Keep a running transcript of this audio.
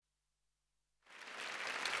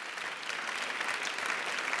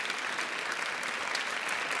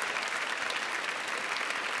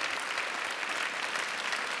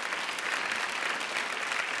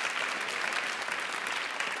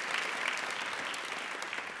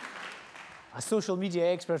A social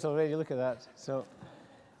media expert already, look at that. So,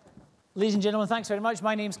 ladies and gentlemen, thanks very much.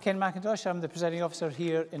 My name's Ken McIntosh. I'm the presiding officer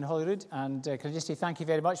here in Holyrood. And can I just say thank you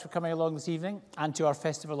very much for coming along this evening and to our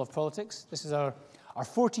Festival of Politics. This is our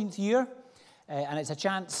 14th year, and it's a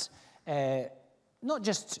chance not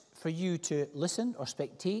just for you to listen or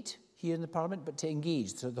spectate here in the Parliament, but to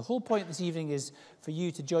engage. So the whole point this evening is for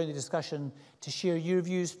you to join the discussion, to share your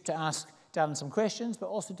views, to ask Darren some questions, but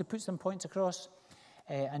also to put some points across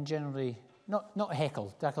and generally not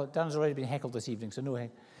heckle. Darren's already been heckled this evening, so no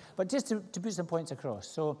heckle. But just to put some points across.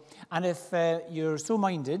 So, and if you're so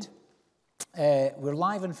minded, we're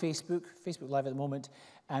live on Facebook Live at the moment,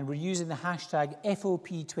 and we're using the hashtag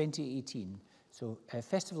FOP2018. So,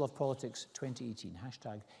 Festival of Politics 2018,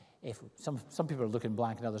 hashtag FOP. Some people are looking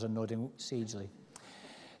blank and others are nodding sagely.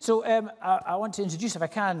 So, I want to introduce, if I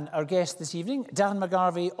can, our guest this evening, Darren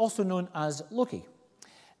McGarvey, also known as Loki.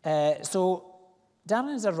 So,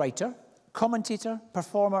 Darren is a writer, commentator,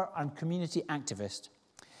 performer, and community activist.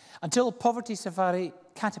 Until Poverty Safari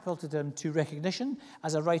catapulted him to recognition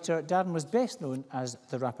as a writer, Darren was best known as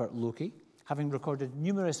the rapper Loki, having recorded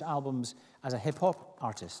numerous albums as a hip-hop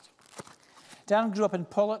artist. Darren grew up in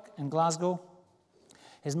Pollok in Glasgow.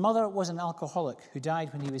 His mother was an alcoholic who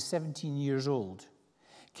died when he was 17 years old.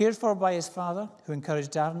 Cared for by his father, who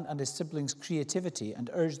encouraged Darren and his siblings' creativity and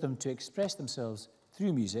urged them to express themselves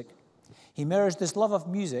through music, he merged this love of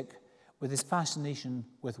music with his fascination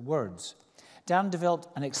with words. Darren developed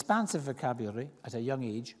an expansive vocabulary at a young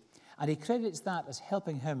age, and he credits that as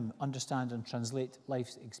helping him understand and translate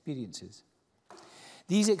life's experiences.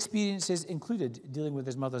 These experiences included dealing with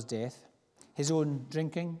his mother's death, his own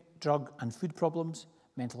drinking, drug and food problems,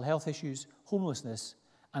 mental health issues, homelessness,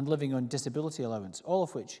 and living on disability allowance, all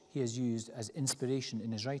of which he has used as inspiration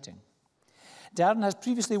in his writing. Darren has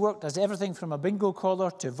previously worked as everything from a bingo caller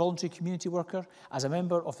to voluntary community worker, as a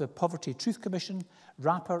member of the Poverty Truth Commission,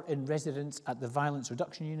 rapper in residence at the Violence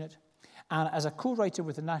Reduction Unit, and as a co-writer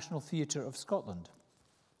with the National Theatre of Scotland.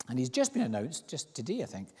 And he's just been announced, just today I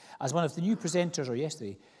think, as one of the new presenters, or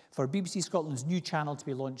yesterday, for BBC Scotland's new channel to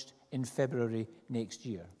be launched in February next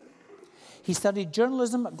year. He studied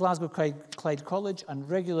journalism at Glasgow Clyde College and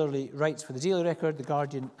regularly writes for the Daily Record, The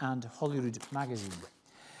Guardian and Holyrood magazine.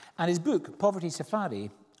 And his book, Poverty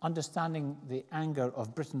Safari, Understanding the Anger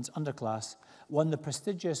of Britain's Underclass, won the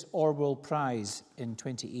prestigious Orwell Prize in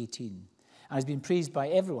 2018 and has been praised by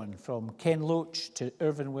everyone from Ken Loach to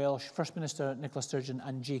Irvine Welsh, First Minister Nicola Sturgeon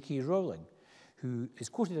and J.K. Rowling, who is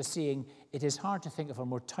quoted as saying, "It is hard to think of a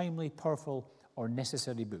more timely, powerful or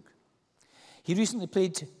necessary book." He recently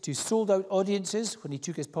played to sold-out audiences when he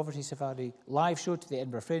took his Poverty Safari live show to the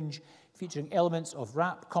Edinburgh Fringe, featuring elements of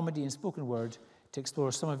rap, comedy and spoken word, to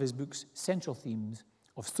explore some of his book's central themes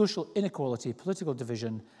of social inequality, political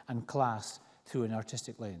division and class through an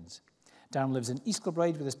artistic lens. Darren lives in East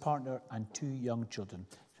Kilbride with his partner and 2 young children.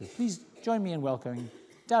 So please join me in welcoming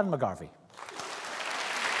Darren McGarvey.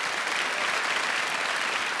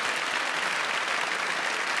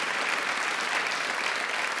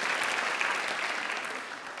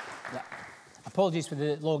 Yeah. Apologies for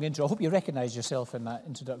the long intro. I hope you recognise yourself in that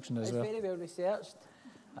introduction as well. It's very well researched.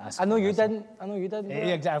 That's I know you fantastic. didn't. I know you didn't.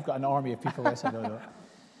 Yeah, exactly. I've got an army of people. Yes, I know that.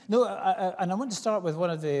 No, and I want to start with one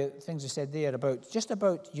of the things you said there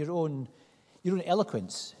about your own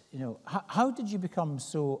eloquence. You know, how did you become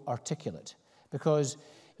so articulate? Because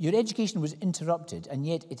your education was interrupted, and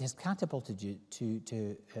yet it has catapulted you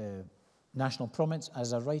to national prominence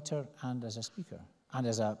as a writer and as a speaker and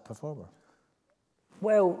as a performer.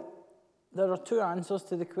 Well, there are 2 answers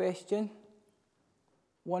to the question.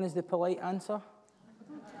 One is the polite answer.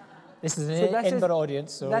 This is an Edinburgh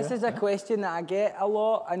audience. So this is a question that I get a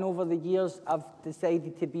lot, and over the years I've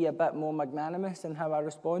decided to be a bit more magnanimous in how I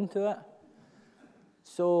respond to it.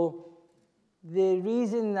 So the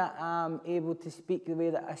reason that I'm able to speak the way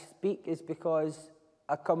that I speak is because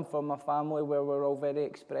I come from a family where we're all very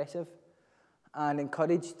expressive and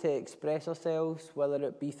encouraged to express ourselves, whether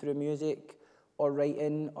it be through music or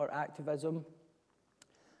writing or activism.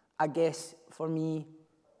 I guess for me,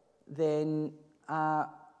 then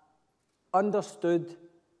understood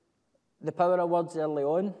the power of words early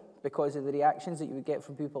on because of the reactions that you would get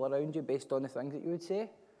from people around you based on the things that you would say.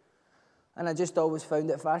 And I just always found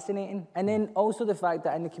it fascinating. And then also the fact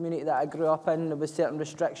that in the community that I grew up in, there was certain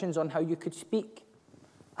restrictions on how you could speak.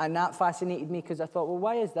 And that fascinated me because I thought, well,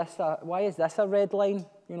 why is this a red line?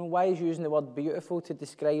 You know, why is using the word beautiful to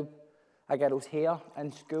describe a girl's hair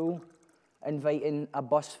in school inviting a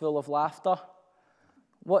bus full of laughter?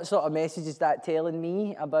 What sort of message is that telling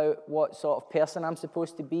me about what sort of person I'm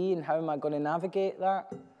supposed to be and how am I going to navigate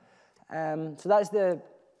that? So that's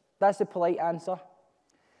the polite answer.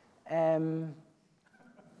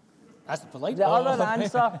 That's polite. The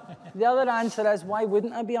other answer is, why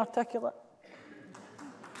wouldn't I be articulate?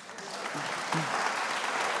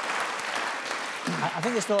 I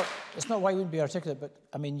think it's not why you wouldn't be articulate, but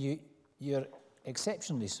I mean you're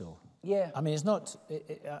exceptionally so. Yeah. I mean it's not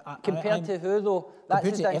compared to who though? That's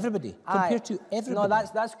compared to everybody. Compared to everybody. No,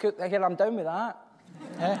 that's cool. Again, I'm down with that.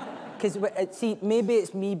 Because see, maybe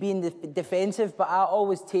it's me being defensive, but I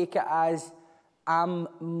always take it as I'm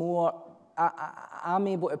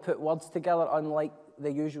able to put words together, unlike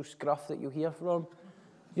the usual scruff that you hear from.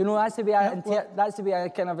 You know, that's the way that's the way I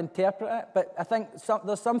kind of interpret it. But I think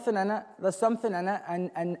there's something in it. There's something in it,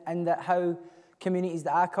 and that how communities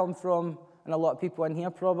that I come from, and a lot of people in here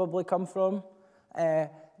probably come from,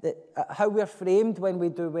 how we're framed when we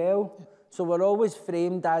do well. So we're always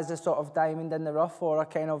framed as a sort of diamond in the rough or a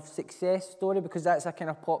kind of success story, because that's a kind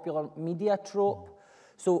of popular media trope.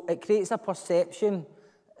 So it creates a perception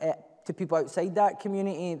to people outside that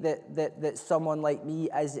community that someone like me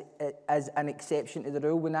is an exception to the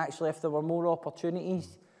rule, when actually if there were more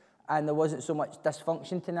opportunities and there wasn't so much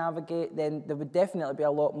dysfunction to navigate, then there would definitely be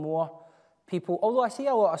a lot more people, although I see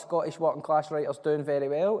a lot of Scottish working class writers doing very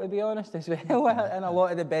well, to be honest, as well, and a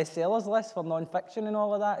lot of the bestsellers lists for non-fiction and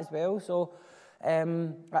all of that as well. So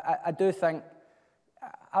I do think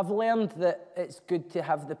I've learned that it's good to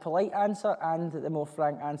have the polite answer and the more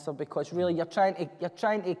frank answer, because really you're trying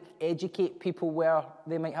to educate people where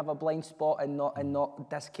they might have a blind spot and not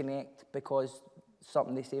disconnect because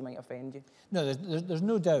something they say might offend you. No, there's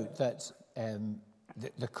no doubt that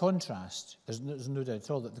the contrast, there's no doubt at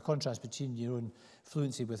all that the contrast between your own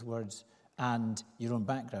fluency with words and your own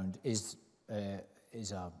background is a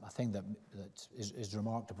thing that is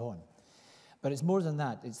remarked upon. But it's more than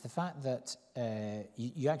that. It's the fact that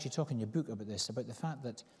you actually talk in your book about this, about the fact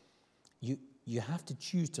that you have to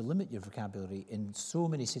choose to limit your vocabulary in so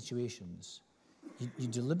many situations. You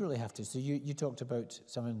deliberately have to. So you talked about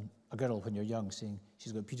a girl when you're young saying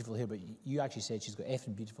she's got beautiful hair, but you actually said she's got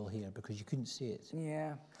effing beautiful hair because you couldn't say it.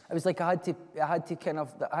 Yeah, it was like I had to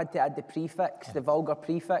add the prefix, the vulgar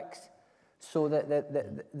prefix, so that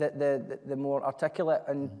the more articulate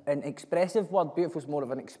and expressive word, beautiful is more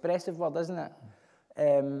of an expressive word, isn't it?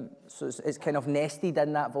 So it's kind of nested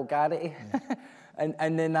in that vulgarity,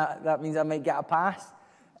 and then that means I might get a pass.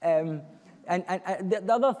 And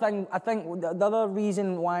the other thing, I think the other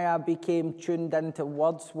reason why I became tuned into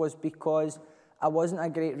words was because I wasn't a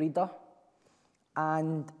great reader,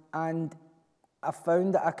 and I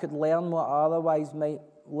found that I could learn what I otherwise might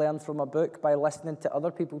learn from a book by listening to other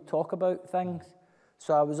people talk about things.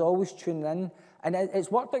 So I was always tuning in, and it's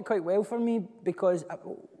worked out quite well for me, because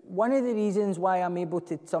one of the reasons why I'm able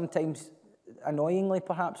to sometimes, annoyingly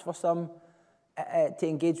perhaps for some, to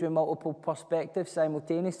engage with multiple perspectives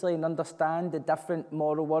simultaneously and understand the different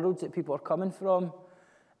moral worlds that people are coming from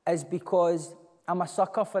is because I'm a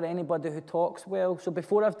sucker for anybody who talks well. So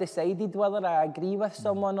before I've decided whether I agree with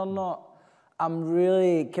someone or not, I'm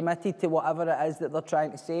really committed to whatever it is that they're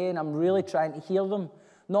trying to say, and I'm really trying to hear them,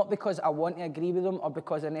 not because I want to agree with them or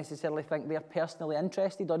because I necessarily think they're personally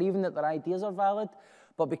interested or even that their ideas are valid,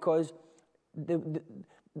 but because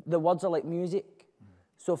the words are like music.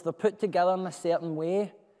 So if they're put together in a certain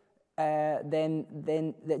way, then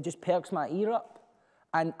it just perks my ear up.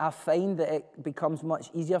 And I find that it becomes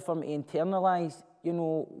much easier for me to internalise, you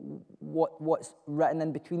know, what's written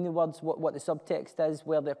in between the words, what the subtext is,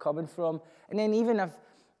 where they're coming from. And then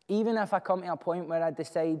even if I come to a point where I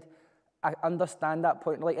decide I understand that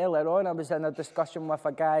point, like earlier on, I was in a discussion with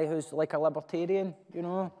a guy who's like a libertarian, you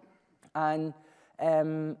know, and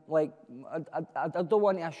like, I don't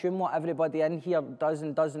want to assume what everybody in here does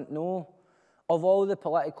and doesn't know. Of all the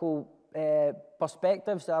political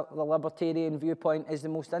perspectives, the libertarian viewpoint is the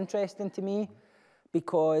most interesting to me,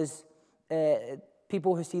 because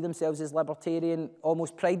people who see themselves as libertarian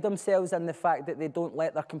almost pride themselves in the fact that they don't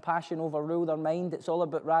let their compassion overrule their mind. It's all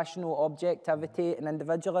about rational objectivity and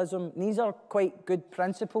individualism. And these are quite good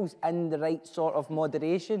principles in the right sort of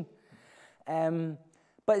moderation.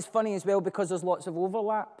 But it's funny as well because there's lots of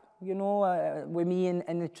overlap, you know, with me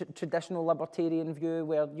in the traditional libertarian view,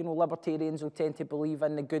 where, you know, libertarians will tend to believe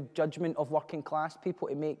in the good judgment of working class people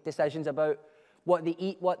to make decisions about what they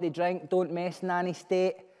eat, what they drink, don't mess nanny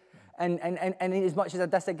state. And as much as I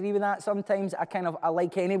disagree with that sometimes, I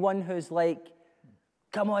like anyone who's like,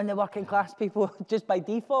 come on, the working class people, just by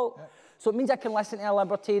default. Yeah. So it means I can listen to a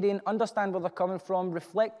libertarian, understand where they're coming from,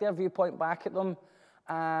 reflect their viewpoint back at them,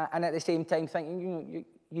 and at the same time thinking, you know,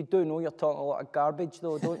 you do know you're talking a lot of garbage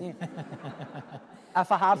though, don't you?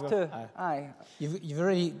 If I have to, aye. You've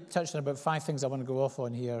already touched on about 5 things I want to go off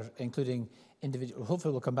on here, including individual,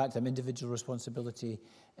 hopefully we'll come back to them, individual responsibility.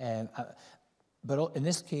 But in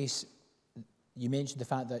this case, you mentioned the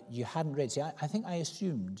fact that you hadn't read. See, I think I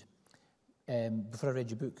assumed, before I read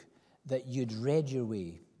your book, that you'd read your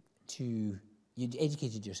way to, you'd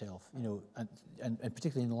educated yourself, you know, and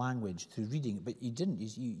particularly in language through reading, but you didn't.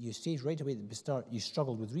 You stayed right away at the start, you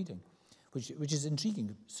struggled with reading, which is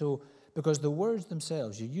intriguing. So, because the words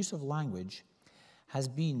themselves, your use of language has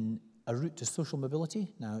been a route to social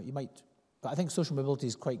mobility. Now, you might, but I think social mobility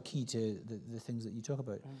is quite key to the things that you talk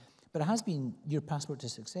about. But it has been your passport to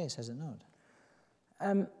success, has it not?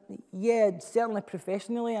 Yeah, certainly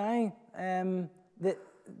professionally, aye.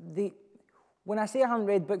 When I say I haven't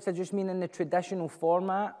read books, I just mean in the traditional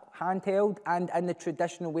format, handheld, and in the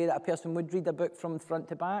traditional way that a person would read a book from front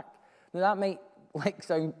to back. Now that might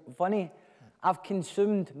sound funny. I've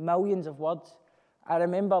consumed millions of words. I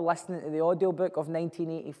remember listening to the audiobook of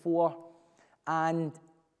 1984 and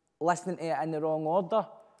listening to it in the wrong order,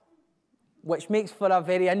 which makes for a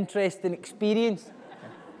very interesting experience.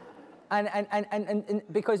 and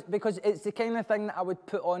because it's the kind of thing that I would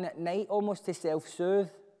put on at night almost to self-soothe,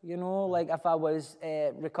 you know, like if I was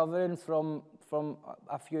recovering from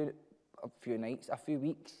a few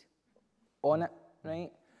weeks on it,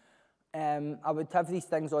 right? I would have these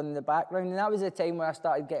things on in the background, and that was the time where I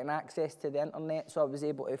started getting access to the internet, so I was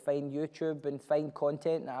able to find YouTube and find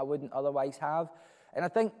content that I wouldn't otherwise have. And I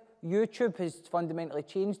think YouTube has fundamentally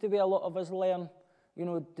changed the way a lot of us learn. You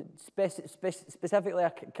know, specifically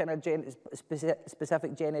a kind of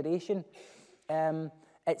specific generation.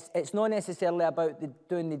 It's not necessarily about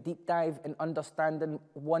doing the deep dive and understanding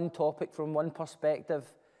one topic from one perspective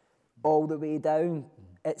all the way down.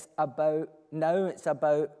 It's about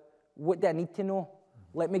what do I need to know?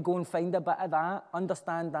 Let me go and find a bit of that,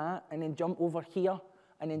 understand that, and then jump over here,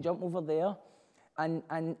 and then jump over there. And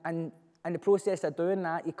in the process of doing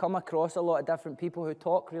that, you come across a lot of different people who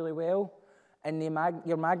talk really well, and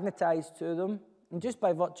you're magnetised to them. And just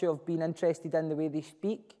by virtue of being interested in the way they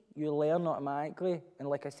speak, you learn automatically. And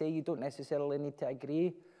like I say, you don't necessarily need to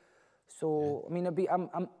agree. So, I mean,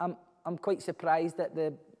 I'm quite surprised at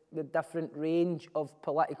the different range of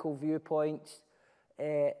political viewpoints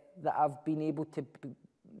that I've been able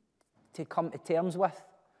to come to terms with,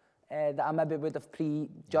 that I maybe would have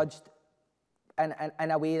prejudged in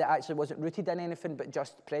a way that actually wasn't rooted in anything but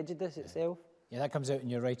just prejudice itself. Yeah, that comes out in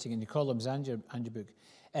your writing, in your columns and your book.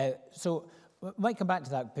 So we might come back to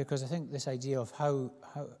that, because I think this idea of how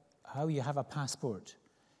you have a passport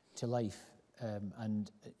to life, and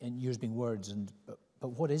yours being words, but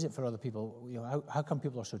what is it for other people? You know, how come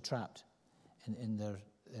people are so trapped in their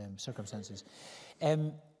circumstances?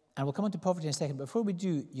 And we'll come on to poverty in a second. But before we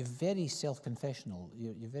do, you're very self-confessional.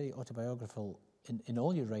 You're very autobiographical in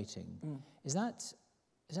all your writing. Does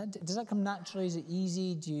that come naturally? Is it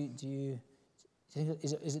easy? Do you think,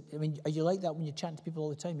 is it? I mean, are you like that when you chat to people all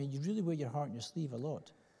the time? I mean, you really wear your heart on your sleeve a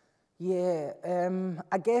lot. Yeah,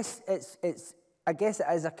 I guess it is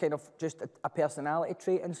a kind of just a personality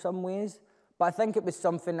trait in some ways. But I think it was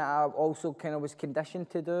something that I also kind of was conditioned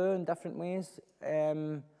to do in different ways.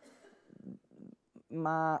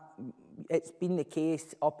 It's been the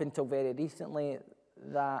case up until very recently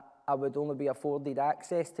that I would only be afforded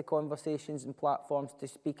access to conversations and platforms to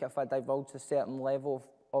speak if I divulged a certain level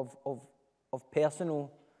of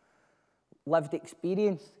personal lived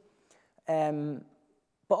experience. But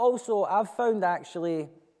also I've found actually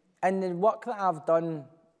in the work that I've done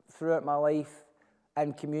throughout my life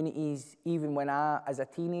in communities, even when I, as a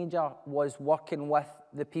teenager, was working with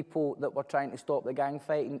the people that were trying to stop the gang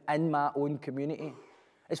fighting in my own community.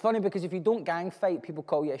 It's funny because if you don't gang fight, people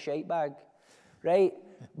call you a shitebag, right?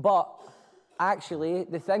 But actually,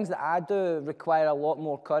 the things that I do require a lot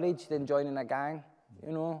more courage than joining a gang,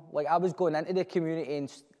 you know? Like, I was going into the community and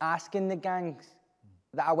asking the gangs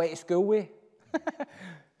that I went to school with,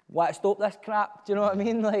 why stop this crap, do you know what I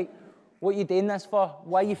mean? Like, what are you doing this for?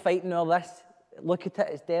 Why are you fighting all this? Look at it,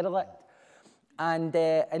 it's derelict. And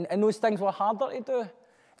those things were harder to do.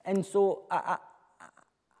 And so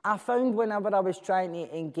I found whenever I was trying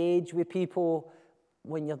to engage with people,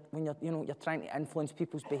 when you're trying to influence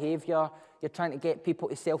people's behaviour, you're trying to get people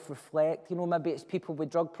to self-reflect. You know, maybe it's people with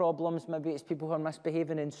drug problems, maybe it's people who are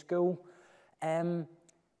misbehaving in school.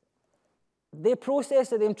 The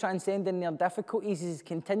process of them transcending their difficulties is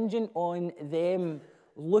contingent on them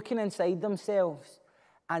looking inside themselves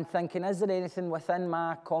and thinking, is there anything within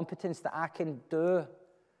my competence that I can do?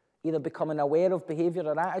 Either becoming aware of behaviour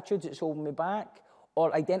or attitudes that's holding me back,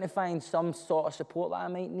 or identifying some sort of support that I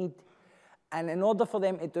might need. And in order for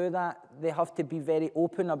them to do that, they have to be very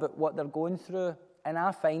open about what they're going through. And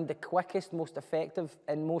I find the quickest, most effective,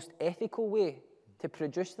 and most ethical way to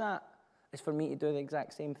produce that is for me to do the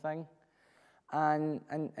exact same thing. And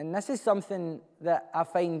this is something that I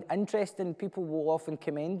find interesting. People will often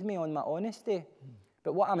commend me on my honesty.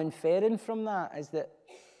 But what I'm inferring from that is that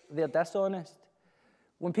they're dishonest.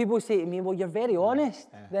 When people say to me, well, you're very honest,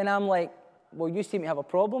 then I'm like, well, you seem to have a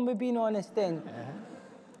problem with being honest then.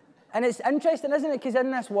 And it's interesting, isn't it? Because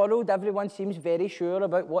in this world, everyone seems very sure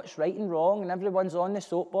about what's right and wrong, and everyone's on the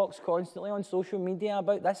soapbox constantly on social media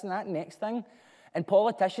about this and that next thing. And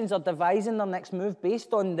politicians are devising their next move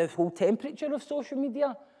based on the whole temperature of social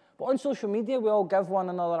media. But on social media, we all give one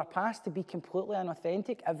another a pass to be completely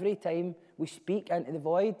inauthentic every time we speak into the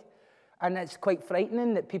void. And it's quite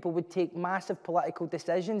frightening that people would take massive political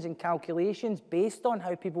decisions and calculations based on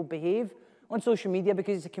how people behave on social media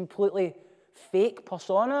because it's a completely fake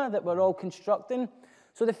persona that we're all constructing.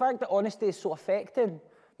 So the fact that honesty is so effective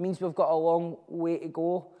means we've got a long way to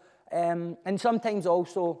go. And sometimes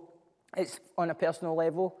also, it's on a personal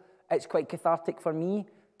level, it's quite cathartic for me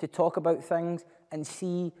to talk about things and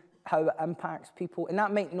see how it impacts people. And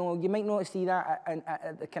that you might not see that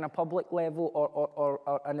at the kind of public level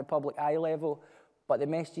or in the public eye level, but the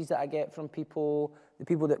messages that I get from people, the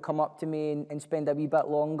people that come up to me and spend a wee bit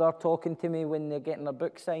longer talking to me when they're getting their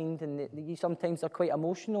book signed, and sometimes they're quite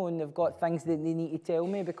emotional and they've got things that they need to tell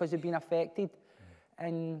me because they've been affected.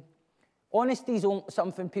 And honesty is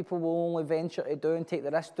something people will only venture to do and take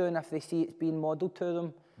the risk doing if they see it's being modelled to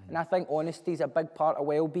them. And I think honesty is a big part of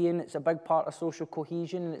well-being, it's a big part of social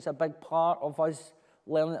cohesion, and it's a big part of us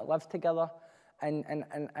learning to live together. And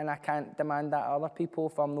I can't demand that of other people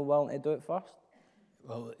if I'm not willing to do it first.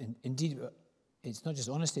 Well, indeed, it's not just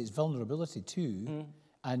honesty, it's vulnerability too.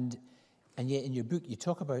 And yet in your book, you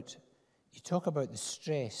talk about the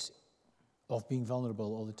stress of being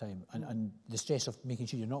vulnerable all the time and the stress of making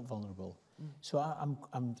sure you're not vulnerable. So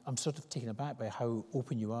I'm sort of taken aback by how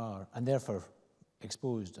open you are and therefore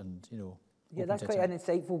exposed and, Yeah, that's quite an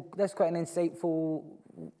insightful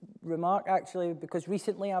remark actually, because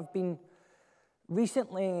recently I've been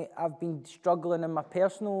struggling in my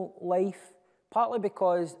personal life, partly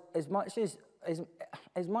because as much as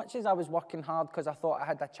I was working hard because I thought I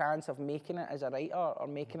had a chance of making it as a writer or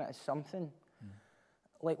making it as something,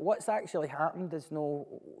 like what's actually happened is no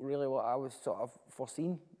really what I was sort of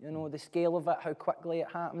foreseen, the scale of it, how quickly it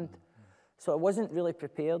happened. So I wasn't really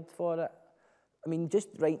prepared for it. I mean, just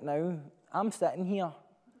right now, I'm sitting here,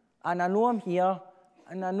 and I know I'm here,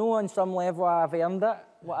 and I know on some level I've earned it,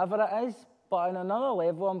 whatever it is, but on another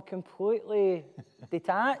level, I'm completely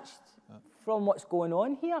detached from what's going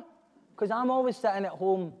on here, because I'm always sitting at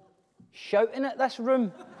home shouting at this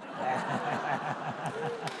room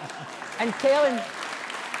and telling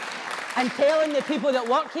the people that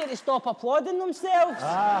work here to stop applauding themselves.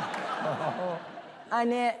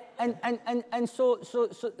 And so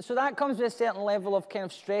that comes with a certain level of kind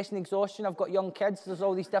of stress and exhaustion. I've got young kids. There's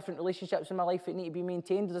all these different relationships in my life that need to be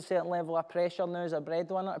maintained. There's a certain level of pressure now as a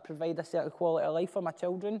breadwinner to provide a certain quality of life for my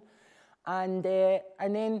children. And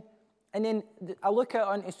then I look out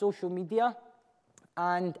onto social media,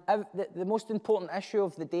 and the most important issue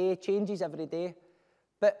of the day changes every day.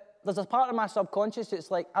 But there's a part of my subconscious that's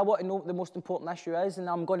like, I want to know what the most important issue is, and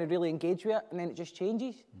I'm going to really engage with it, and then it just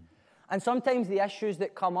changes. And sometimes the issues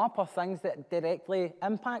that come up are things that directly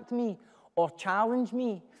impact me or challenge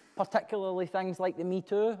me, particularly things like the Me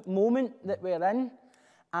Too moment that we're in.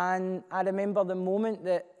 And I remember the moment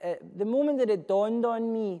that it dawned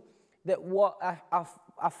on me that what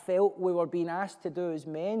I felt we were being asked to do as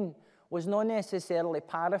men was not necessarily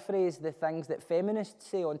paraphrase the things that feminists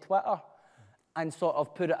say on Twitter and sort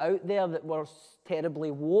of put it out there that we're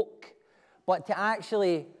terribly woke, but to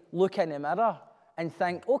actually look in the mirror and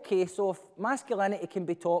think, okay, so if masculinity can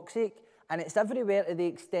be toxic and it's everywhere to the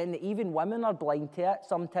extent that even women are blind to it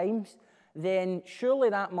sometimes, then surely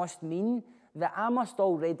that must mean that I must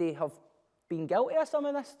already have been guilty of some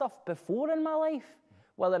of this stuff before in my life,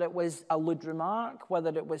 whether it was a lewd remark, whether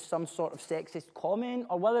it was some sort of sexist comment,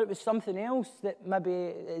 or whether it was something else that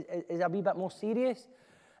maybe is a wee bit more serious.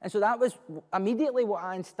 And so that was immediately what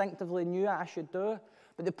I instinctively knew I should do.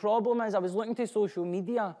 But the problem is I was looking to social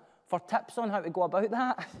media for tips on how to go about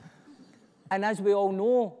that. And as we all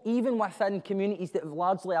know, even within communities that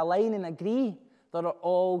largely align and agree, there are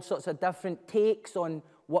all sorts of different takes on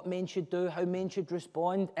what men should do, how men should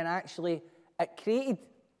respond, and actually it created,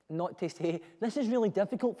 not to say, this is really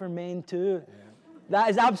difficult for men too. Yeah. That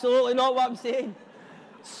is absolutely not what I'm saying.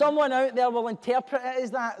 Someone out there will interpret it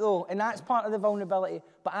as that though, and that's part of the vulnerability.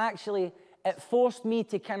 But actually, it forced me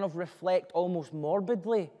to kind of reflect almost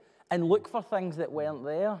morbidly and look for things that weren't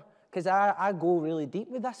there. Because I go really deep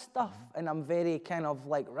with this stuff, and I'm very kind of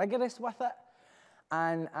like rigorous with it.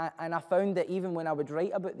 And I found that even when I would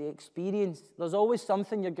write about the experience, there's always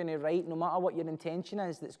something you're going to write, no matter what your intention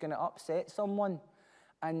is, that's going to upset someone.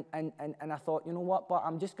 And I thought, you know what, but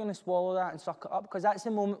I'm just going to swallow that and suck it up, because that's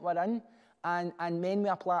the moment we're in. And men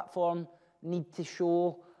with a platform need to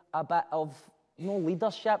show a bit of,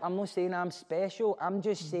 leadership. I'm not saying I'm special. I'm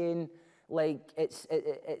just saying, like,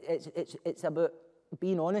 it's about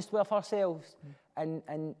being honest with ourselves and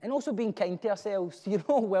also being kind to ourselves,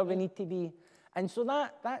 where we need to be. And so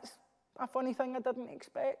that's a funny thing I didn't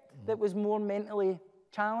expect, that was more mentally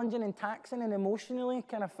challenging and taxing and emotionally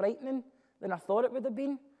kind of frightening than I thought it would have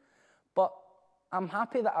been. But I'm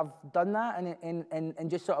happy that I've done that and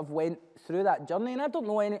just sort of went through that journey. And I don't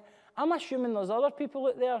know I'm assuming there's other people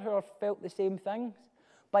out there who have felt the same things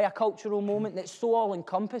by a cultural moment that's so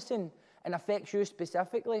all-encompassing and affects you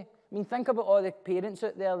specifically. I mean, think about all the parents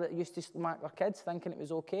out there that used to smack their kids thinking it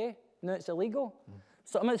was okay. Now it's illegal.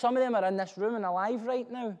 Some of them are in this room and alive right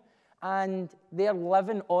now, and they're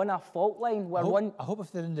living on a fault line where I hope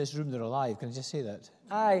if they're in this room, they're alive. Can I just say that?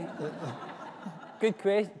 Aye. Good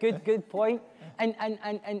question. Good point.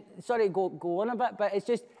 And sorry to go on a bit, but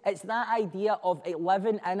it's that idea of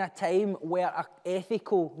living in a time where an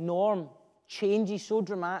ethical norm changes so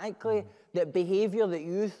dramatically that behaviour that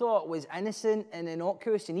you thought was innocent and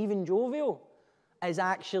innocuous and even jovial is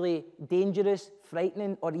actually dangerous,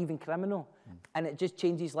 frightening, or even criminal. And it just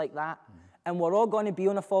changes like that. And we're all going to be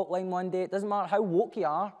on a fault line one day. It doesn't matter how woke you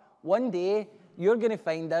are. One day, you're going to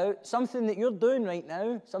find out something that you're doing right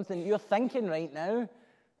now, something that you're thinking right now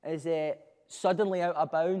is suddenly out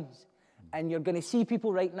of bounds. And you're going to see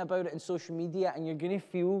people writing about it on social media, and you're going to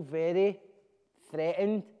feel very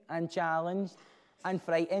threatened and challenged and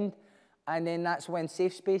frightened. And then that's when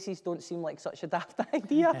safe spaces don't seem like such a daft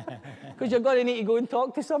idea, because you're going to need to go and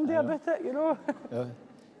talk to somebody about it,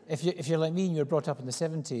 If you're like me and you were brought up in the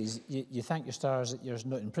 70s, you thank your stars that you're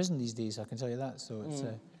not in prison these days, I can tell you that. So it's...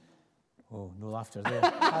 oh, no laughter there.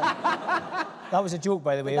 That was a joke,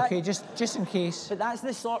 by the way, okay? Just in case. But that's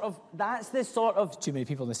the sort of... Too many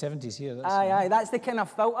people in the 70s here. That's the kind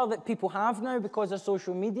of filter that people have now because of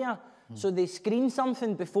social media. So they screen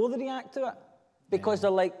something before they react to it. Because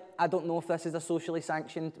they're like, I don't know if this is a socially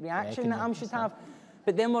sanctioned reaction that I should have.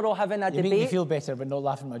 But then we're all having a debate. You make me feel better, but not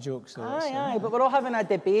laughing at my jokes. So but we're all having a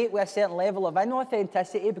debate with a certain level of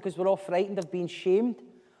inauthenticity because we're all frightened of being shamed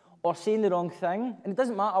or saying the wrong thing. And it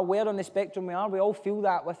doesn't matter where on the spectrum we are, we all feel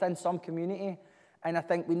that within some community. And I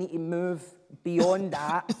think we need to move beyond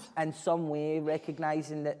that in some way,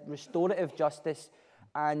 recognising that restorative justice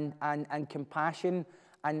and compassion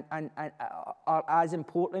are as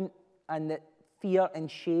important, and that fear and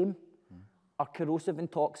shame are corrosive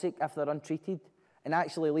and toxic if they're untreated, and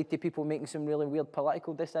actually lead to people making some really weird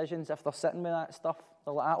political decisions if they're sitting with that stuff.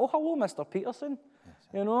 They're like, oh, hello, Mr. Peterson,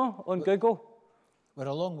 on Google. We're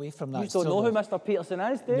a long way from that. You don't know who Mr. Peterson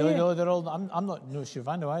is, do you? No, they're all... I'm not sure if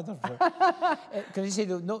I know either. Can you say,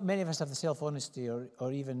 though, not many of us have the self-honesty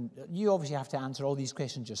or even... You obviously have to answer all these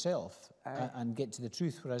questions yourself and get to the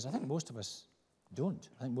truth, whereas I think most of us don't.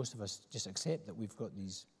 I think most of us just accept that we've got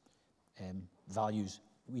these values.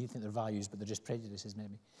 We think they're values, but they're just prejudices,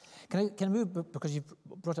 maybe. Can I move, because you've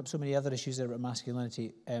brought up so many other issues there about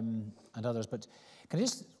masculinity and others, but can I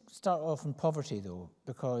just start off on poverty, though?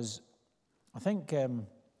 Because I think,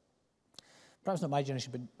 perhaps not my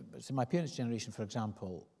generation, but so my parents' generation, for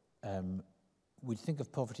example, would think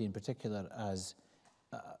of poverty in particular as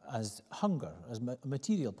hunger, as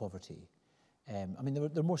material poverty. I mean,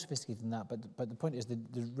 they're more sophisticated than that, but the point is they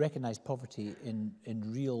recognise poverty in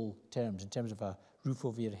real terms, in terms of a roof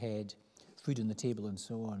over your head, food on the table, and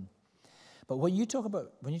so on. But when you talk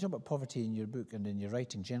about poverty in your book and in your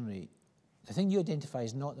writing generally, the thing you identify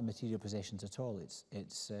is not the material possessions at all. It's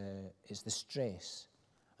the stress,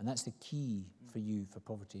 and that's the key for you for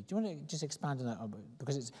poverty. Do you want to just expand on that?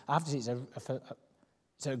 Because I have to say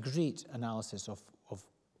it's a great analysis of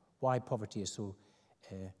why poverty is so.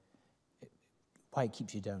 Why it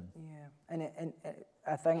keeps you down. Yeah, and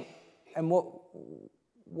I think, and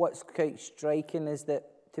what's quite striking is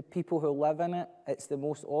that to people who live in it, it's the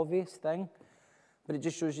most obvious thing, but it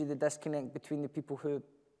just shows you the disconnect between the people who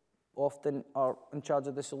often are in charge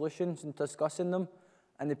of the solutions and discussing them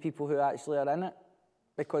and the people who actually are in it.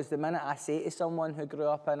 Because the minute I say to someone who grew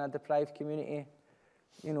up in a deprived community,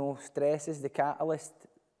 stress is the catalyst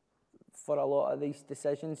for a lot of these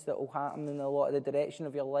decisions that will happen in a lot of the direction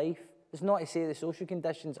of your life. It's not to say the social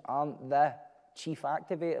conditions aren't the chief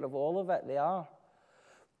activator of all of it, they are.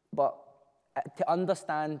 But to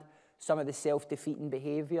understand some of the self-defeating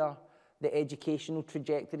behaviour, the educational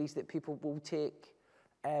trajectories that people will take,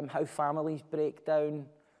 how families break down,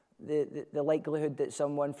 the likelihood that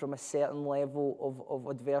someone from a certain level of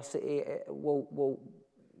adversity will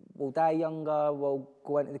die younger, will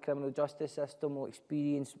go into the criminal justice system, will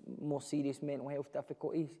experience more serious mental health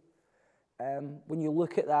difficulties. When you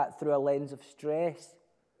look at that through a lens of stress,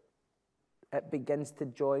 it begins to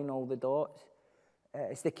join all the dots.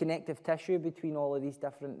 It's the connective tissue between all of these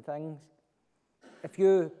different things. If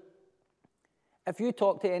you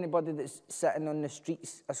talk to anybody that's sitting on the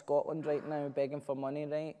streets of Scotland right now begging for money,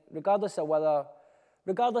 right, regardless of whether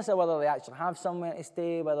they actually have somewhere to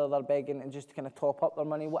stay, whether they're begging and just to kind of top up their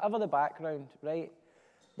money, whatever the background, right,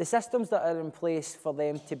 the systems that are in place for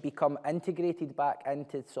them to become integrated back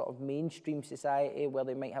into sort of mainstream society where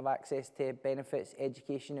they might have access to benefits,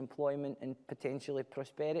 education, employment, and potentially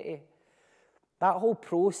prosperity, that whole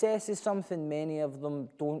process is something many of them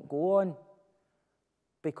don't go on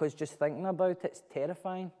because just thinking about it's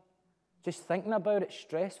terrifying. Just thinking about it's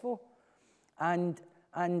stressful. And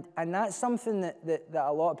that's something that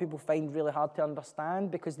a lot of people find really hard to understand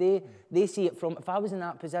because they see it from, if I was in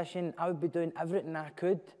that position, I would be doing everything I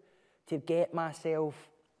could to get myself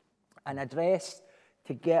an address,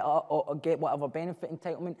 to get whatever benefit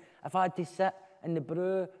entitlement. If I had to sit in the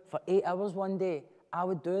brew for 8 hours one day, I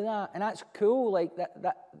would do that. And that's cool, like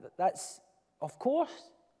that's, of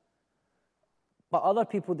course. But other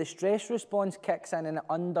people, the stress response kicks in and it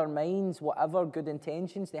undermines whatever good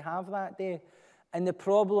intentions they have that day. And the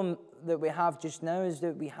problem that we have just now is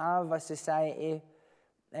that we have a society,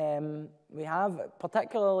 we have,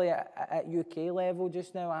 particularly at UK level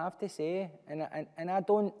just now, I have to say, and I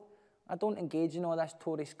don't engage in all this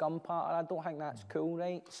Tory scum part. I don't think that's cool,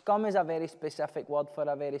 right? Scum is a very specific word for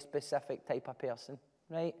a very specific type of person,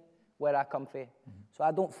 right? Where I come from. So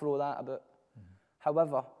I don't throw that about.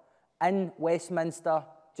 However, in Westminster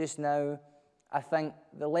just now, I think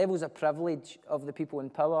the levels of privilege of the people in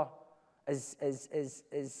power is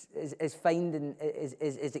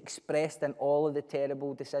expressed in all of the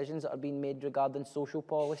terrible decisions that are being made regarding social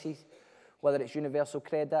policies, whether it's universal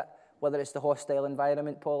credit, whether it's the hostile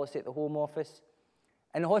environment policy at the Home Office.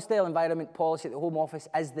 And the hostile environment policy at the Home Office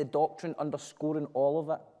is the doctrine underscoring all of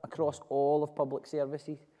it across all of public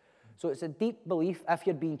services. So it's a deep belief, if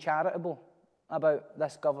you're being charitable about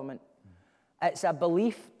this government, it's a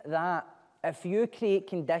belief that if you create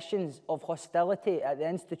conditions of hostility at the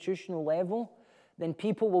institutional level, then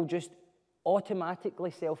people will just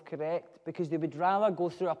automatically self-correct because they would rather go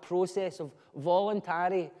through a process of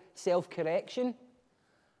voluntary self-correction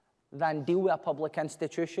than deal with a public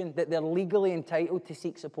institution that they're legally entitled to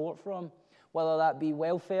seek support from, whether that be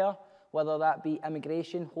welfare, whether that be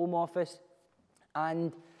immigration, Home Office.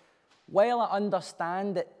 And while I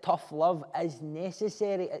understand that tough love is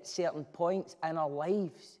necessary at certain points in our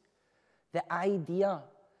lives, the idea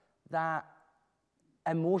that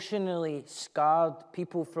emotionally scarred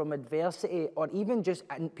people from adversity, or even just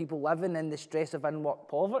people living in the stress of in-work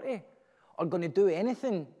poverty, are going to do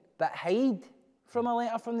anything but hide from a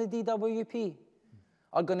letter from the DWP,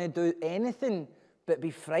 are going to do anything but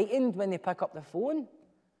be frightened when they pick up the phone.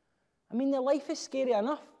 I mean, their life is scary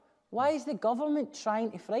enough. Why is the government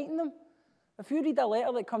trying to frighten them? If you read a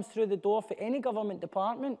letter that comes through the door for any government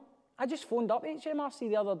department, I just phoned up HMRC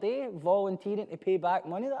the other day, volunteering to pay back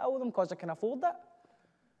money that I owe them because I can afford it.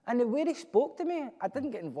 And the way they spoke to me, I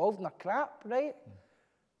didn't get involved in their crap, right?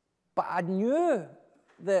 But I knew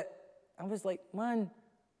that, I was like, man,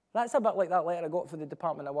 that's a bit like that letter I got for the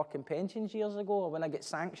Department of Work and Pensions years ago when I get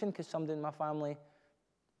sanctioned because somebody in my family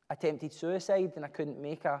attempted suicide and I couldn't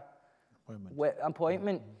make a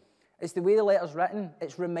appointment. It's the way the letter's written.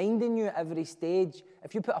 It's reminding you at every stage,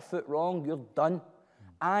 if you put a foot wrong, you're done.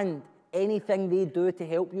 And anything they do to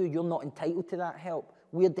help you, you're not entitled to that help.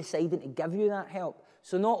 We're deciding to give you that help.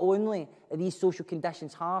 So not only are these social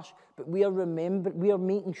conditions harsh, but we are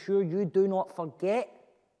making sure you do not forget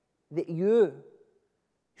that you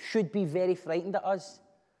should be very frightened at us.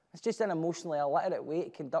 It's just an emotionally illiterate way to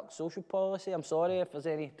conduct social policy. I'm sorry if there's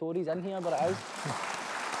any Tories in here, but it is.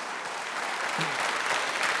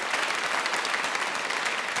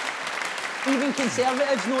 Even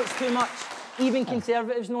Conservatives know it's too much. Even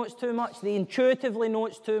Conservatives know it's too much. They intuitively know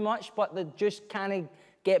it's too much, but they just can't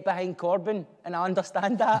get behind Corbyn, and I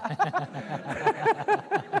understand that.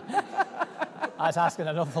 That's asking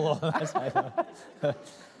an awful lot.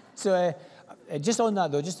 So, just on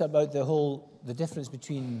that though, just about the difference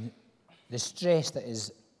between the stress that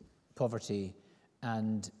is poverty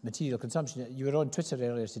and material consumption. You were on Twitter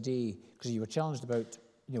earlier today because you were challenged about,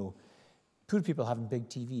 poor people having big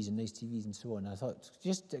TVs and nice TVs and so on. I thought,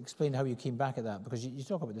 just explain how you came back at that, because you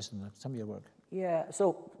talk about this in some of your work. Yeah,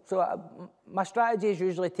 so my strategy is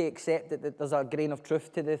usually to accept that there's a grain of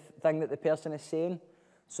truth to the thing that the person is saying.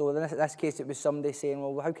 So in this case, it was somebody saying,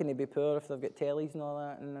 well, how can they be poor if they've got tellies and all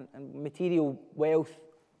that, and material wealth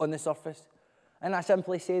on the surface? And I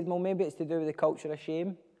simply said, well, maybe it's to do with the culture of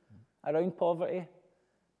shame around poverty.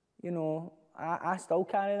 You know, I still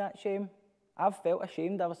carry that shame. I've felt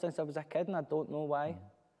ashamed ever since I was a kid, and I don't know why.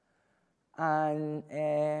 And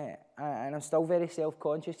I'm still very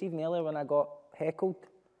self-conscious. Even earlier when I got heckled,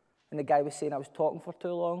 and the guy was saying I was talking for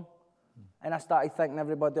too long, and I started thinking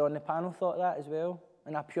everybody on the panel thought that as well.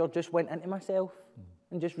 And I just went into myself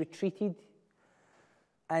and just retreated.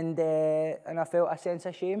 And I felt a sense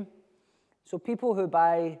of shame. So people who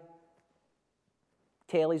buy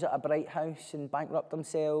tellies at a Bright House and bankrupt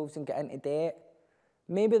themselves and get into debt,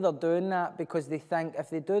 maybe they're doing that because they think if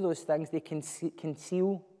they do those things, they can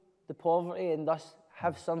conceal the poverty and thus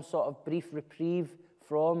have some sort of brief reprieve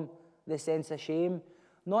from the sense of shame.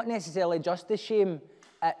 Not necessarily just the shame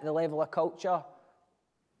at the level of culture,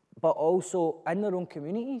 but also in their own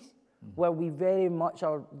communities, where we very much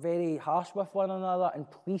are very harsh with one another and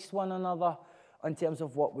police one another in terms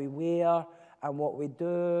of what we wear and what we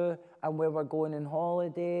do and where we're going on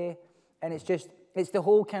holiday. And it's the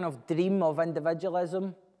whole kind of dream of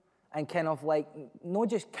individualism and kind of like, not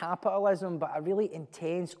just capitalism, but a really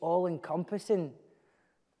intense, all-encompassing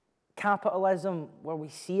capitalism where we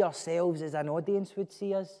see ourselves as an audience would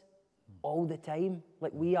see us all the time.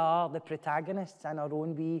 Like we are the protagonists in our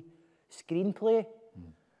own wee screenplay.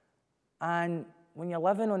 And when you're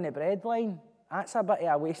living on the breadline, that's a bit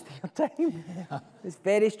of a waste of your time. It's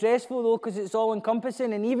very stressful though, because it's all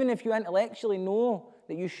encompassing. And even if you intellectually know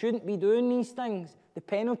that you shouldn't be doing these things, the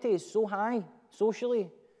penalty is so high socially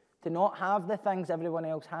to not have the things everyone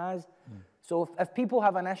else has. So if people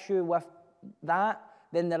have an issue with that,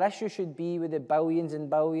 then their issue should be with the billions and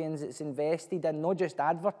billions it's invested in, not just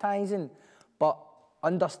advertising, but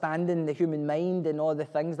understanding the human mind and all the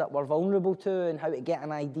things that we're vulnerable to and how to get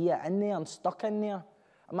an idea in there and stuck in there.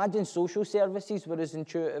 Imagine social services were as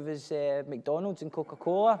intuitive as McDonald's and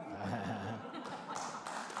Coca-Cola.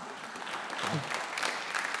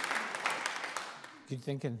 Good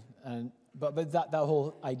thinking. But that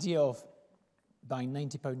whole idea of buying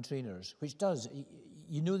 £90 trainers, which does,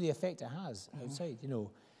 you know the effect it has outside, you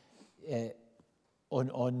know,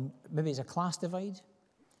 on maybe it's a class divide,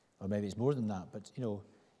 or maybe it's more than that, but, you know,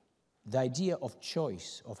 the idea of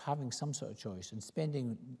choice, of having some sort of choice and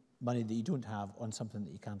spending money that you don't have on something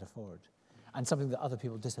that you can't afford and something that other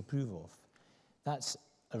people disapprove of, that's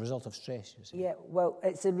a result of stress, you see. Yeah, well,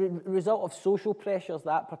 it's a result of social pressures,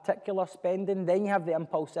 that particular spending. Then you have the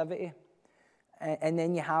impulsivity. And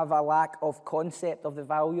then you have a lack of concept of the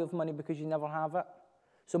value of money because you never have it.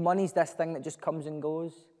 So money's this thing that just comes and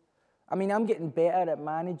goes. I mean, I'm getting better at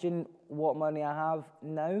managing what money I have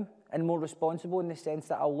now and more responsible in the sense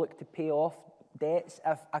that I'll look to pay off debts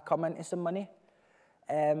if I come into some money.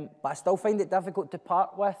 But I still find it difficult to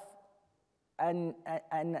part with. And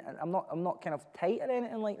I'm not kind of tight or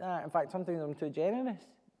anything like that. In fact, sometimes I'm too generous.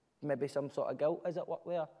 Maybe some sort of guilt is at work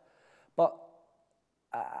there. But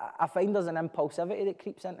I find there's an impulsivity that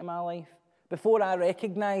creeps into my life. Before I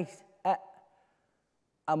recognise it,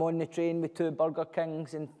 I'm on the train with 2 Burger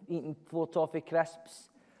Kings and eating 4 toffee crisps,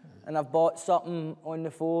 and I've bought something on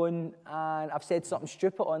the phone, and I've said something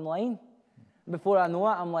stupid online. Before I know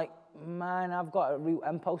it, I'm like, man, I've got a real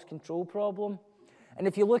impulse control problem. And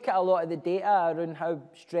if you look at a lot of the data around how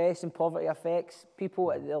stress and poverty affects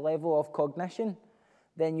people at the level of cognition,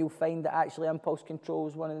 then you'll find that actually impulse control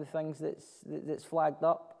is one of the things that's flagged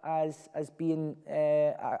up as being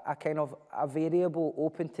a kind of a variable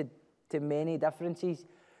open to many differences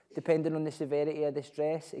depending on the severity of the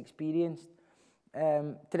stress experienced.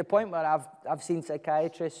 To the point where I've seen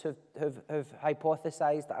psychiatrists who've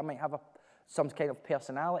hypothesized that I might have some kind of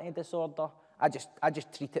personality disorder. I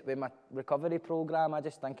just treat it with my recovery program. I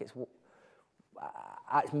just think it's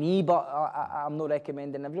me, but I'm not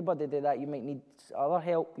recommending everybody do that. You might need other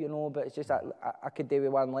help, you know, but it's just that I could do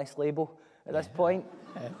with one less label at this point.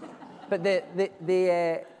 But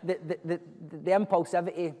the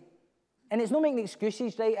impulsivity, and it's not making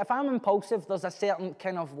excuses, right? If I'm impulsive, there's a certain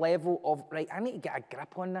kind of level of, right, I need to get a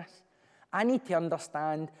grip on this. I need to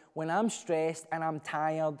understand when I'm stressed and I'm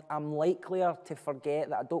tired, I'm likelier to forget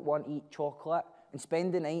that I don't want to eat chocolate and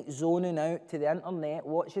spend the night zoning out to the internet,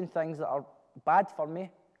 watching things that are bad for me.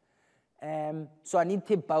 So I need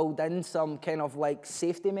to build in some kind of like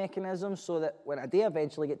safety mechanisms so that when I do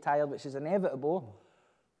eventually get tired, which is inevitable,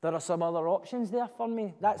 there are some other options there for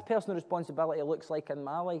me. That's personal responsibility looks like in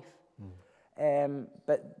my life.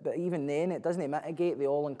 But even then, it doesn't mitigate the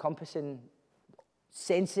all-encompassing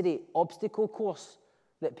sensory obstacle course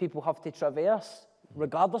that people have to traverse,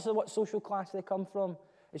 regardless of what social class they come from.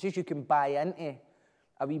 It's just you can buy into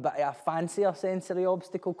a wee bit of a fancier sensory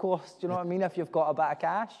obstacle course, do you know what I mean, if you've got a bit of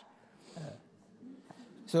cash.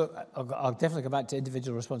 So I'll definitely come back to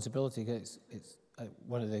individual responsibility, because it's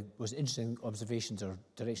one of the most interesting observations or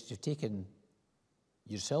directions you've taken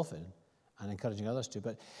yourself in, and encouraging others to.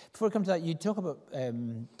 But before we come to that, you talk about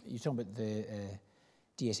the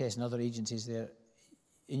DSS and other agencies there.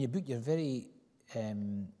 In your book, you're very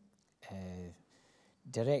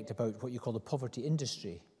direct about what you call the poverty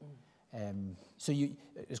industry. So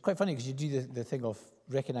it's quite funny, because you do the thing of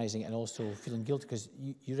recognising it and also feeling guilty, because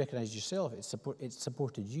you recognise yourself. It's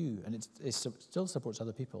supported you, and it still supports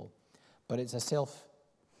other people, but it's a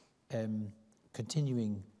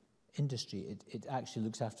self-continuing industry. It actually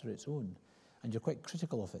looks after its own, and you're quite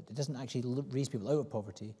critical of it. It doesn't actually raise people out of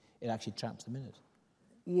poverty. It actually traps them in it.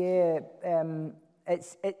 Yeah,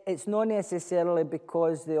 it's not necessarily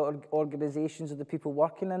because the organisations or the people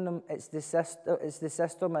working in them. It's the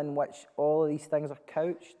system in which all of these things are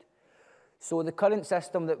couched. So the current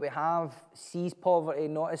system that we have sees poverty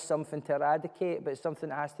not as something to eradicate, but something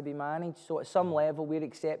that has to be managed. So at some level, we're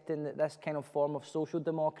accepting that this kind of form of social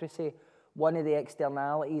democracy, one of the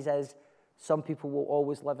externalities is some people will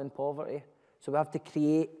always live in poverty. So we have to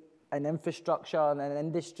create an infrastructure and an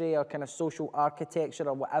industry or kind of social architecture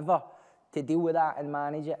or whatever to deal with that and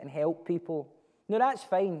manage it and help people. No, that's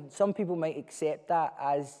fine. Some people might accept that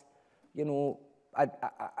as, you know,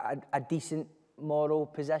 a decent moral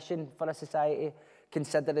position for a society,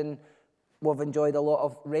 considering we've enjoyed a lot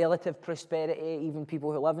of relative prosperity. Even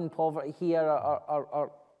people who live in poverty here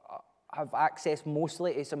have access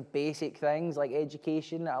mostly to some basic things like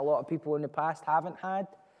education that a lot of people in the past haven't had.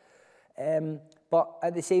 But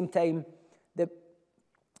at the same time, the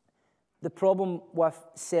problem with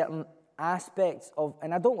certain aspects of,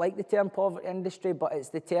 and I don't like the term poverty industry, but it's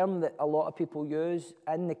the term that a lot of people use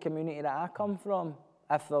in the community that I come from,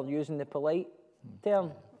 if they're using the polite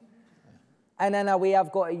term. And in a way,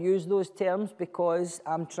 I've got to use those terms because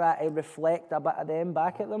I'm trying to reflect a bit of them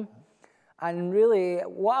back at them. And really,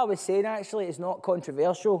 what I was saying actually is not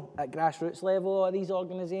controversial at grassroots level of these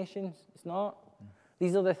organisations. It's not.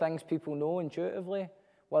 These are the things people know intuitively,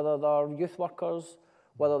 whether they're youth workers,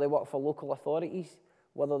 whether they work for local authorities,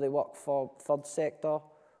 whether they work for third sector,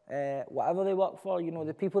 whatever they work for. You know,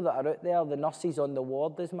 the people that are out there, the nurses on the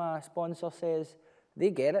ward, as my sponsor says, they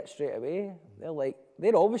get it straight away.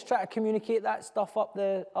 They're always trying to communicate that stuff up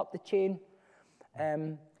the chain.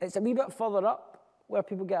 It's a wee bit further up where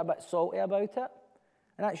people get a bit salty about it,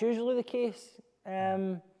 and that's usually the case.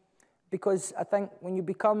 Because I think when you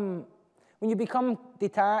become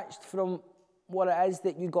detached from what it is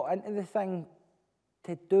that you got into the thing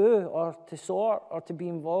to do or to sort or to be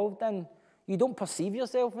involved in, you don't perceive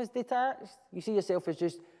yourself as detached. You see yourself as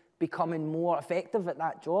just becoming more effective at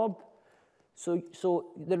that job. So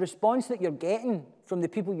the response that you're getting from the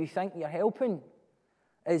people you think you're helping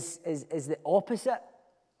is the opposite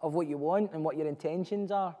of what you want and what your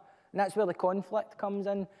intentions are. And that's where the conflict comes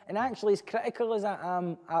in. And actually, as critical as I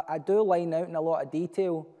am, I do line out in a lot of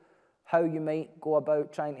detail how you might go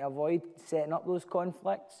about trying to avoid setting up those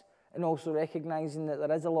conflicts, and also recognising that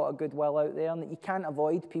there is a lot of goodwill out there and that you can't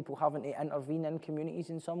avoid people having to intervene in communities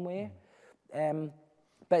in some way.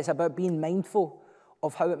 But it's about being mindful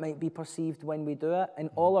of how it might be perceived when we do it, and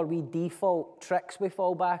all our wee default tricks we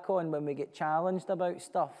fall back on when we get challenged about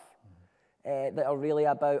stuff that are really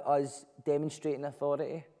about us demonstrating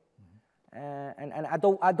authority. And I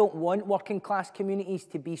don't want working class communities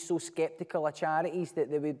to be so sceptical of charities that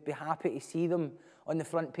they would be happy to see them on the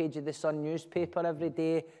front page of the Sun newspaper every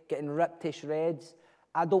day, getting ripped to shreds.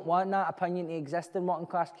 I don't want that opinion to exist in working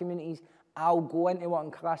class communities. I'll go into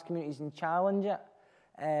working class communities and challenge it.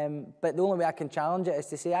 But the only way I can challenge it is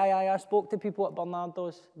to say, I spoke to people at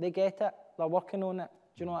Bernardo's. They get it. They're working on it.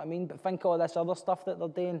 Do you know what I mean? But think of all this other stuff that they're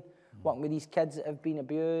doing, working with these kids that have been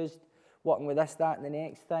abused, working with this, that, and the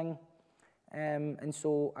next thing. And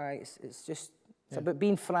so it's about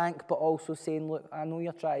being frank, but also saying, look, I know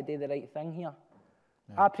you're trying to do the right thing here.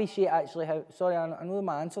 I appreciate actually how, sorry, I know that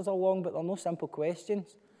my answers are long, but they're no simple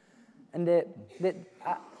questions. And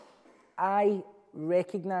I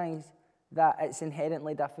recognise that it's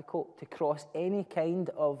inherently difficult to cross any kind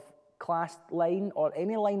of class line or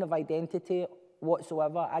any line of identity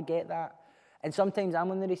whatsoever. I get that. And sometimes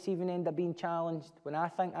I'm on the receiving end of being challenged when I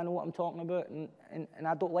think I know what I'm talking about, and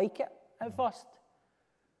I don't like it at first.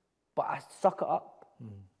 But I suck it up.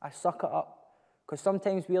 I suck it up. Because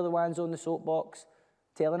sometimes we're the ones on the soapbox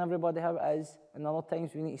telling everybody how it is, and other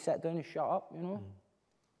times we need to sit down and shut up, you know?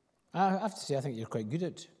 I have to say, I think you're quite good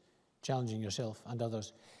at challenging yourself and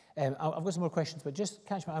others. I've got some more questions, but just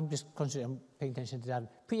catch me. I'm paying attention to Darren.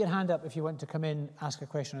 Put your hand up if you want to come in, ask a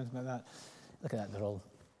question or anything like that. Look at that, they're all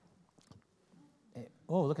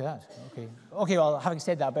Oh, look at that. Okay. Okay, well, having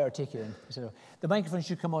said that, I better take you in. So the microphone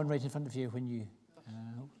should come on right in front of you when you...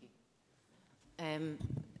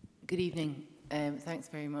 Good evening. Thanks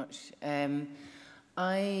very much.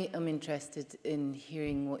 I am interested in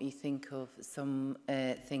hearing what you think of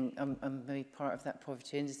something. I'm maybe part of that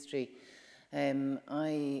poverty industry.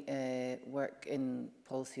 I work in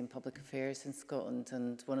policy and public affairs in Scotland,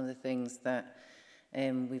 and one of the things that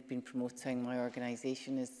we've been promoting, my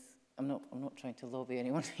organisation, is I'm not trying to lobby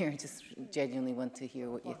anyone here. I just genuinely want to hear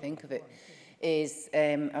what you think of it. Is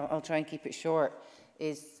I'll try and keep it short.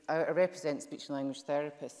 I represent speech and language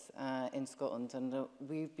therapists in Scotland, and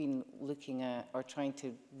we've been looking at or trying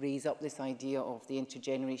to raise up this idea of the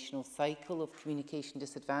intergenerational cycle of communication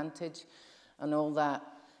disadvantage and all that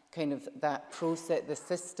kind of that process, the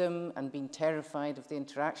system, and being terrified of the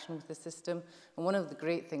interaction with the system. And one of the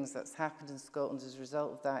great things that's happened in Scotland as a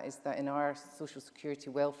result of that is that in our social security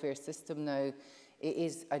welfare system now, it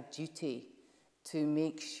is a duty to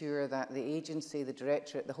make sure that the agency, the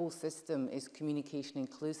directorate, the whole system is communication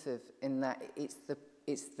inclusive, in that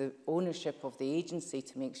it's the ownership of the agency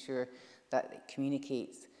to make sure that it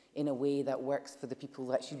communicates in a way that works for the people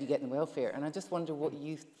that should be getting welfare. And I just wonder what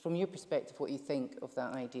you, from your perspective, what you think of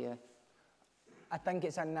that idea. I think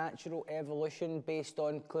it's a natural evolution based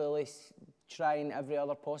on clearly trying every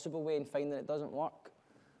other possible way and finding it doesn't work.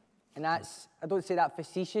 And that's, I don't say that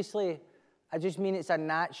facetiously, I just mean it's a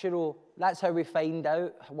natural, that's how we find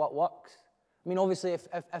out what works. I mean, obviously, if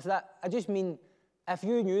that, I just mean, if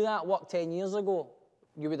you knew that worked 10 years ago,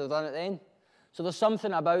 you would have done it then. So there's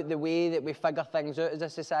something about the way that we figure things out as a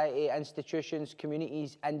society, institutions,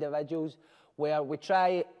 communities, individuals, where we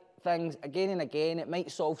try things again and again. It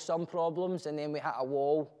might solve some problems, and then we hit a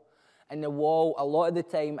wall. And the wall, a lot of the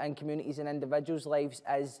time in communities and individuals' lives,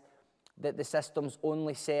 is that the system's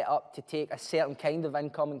only set up to take a certain kind of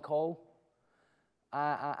incoming call.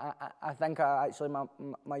 I think actually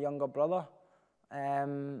my younger brother,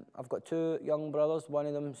 I've got two young brothers, one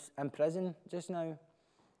of them's in prison just now.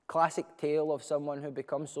 Classic tale of someone who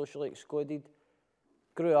becomes socially excluded,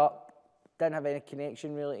 grew up, didn't have any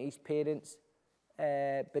connection really to his parents,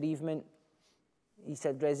 bereavement. He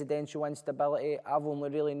said residential instability. I've only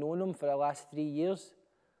really known him for the last 3 years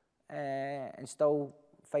and still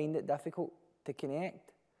find it difficult to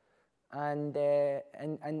connect. And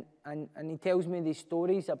he tells me these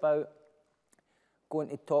stories about going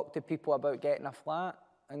to talk to people about getting a flat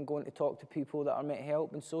and going to talk to people that are meant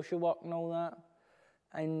help and social work and all that.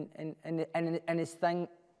 And his thing,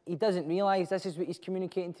 he doesn't realise this is what he's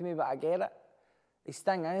communicating to me, but I get it. His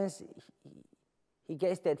thing is, he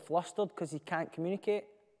gets dead flustered because he can't communicate.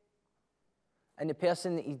 And the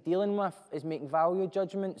person that he's dealing with is making value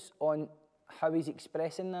judgments on how he's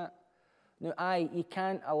expressing that. Now, you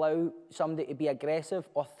can't allow somebody to be aggressive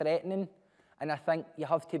or threatening, and I think you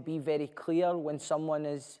have to be very clear when someone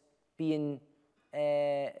is being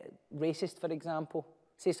racist, for example.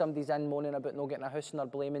 Say somebody's in moaning about not getting a house and they're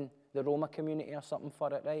blaming the Roma community or something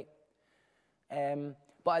for it, right?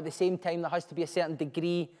 But at the same time, there has to be a certain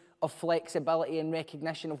degree of flexibility and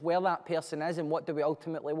recognition of where that person is and what do we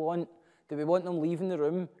ultimately want. Do we want them leaving the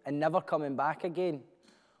room and never coming back again?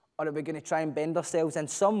 Or are we going to try and bend ourselves in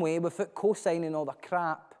some way without co-signing all the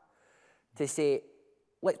crap to say,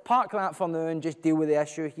 let's park that for now and just deal with the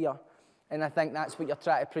issue here? And I think that's what you're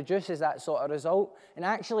trying to produce, is that sort of result. And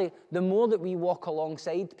actually, the more that we walk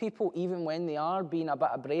alongside people, even when they are being a bit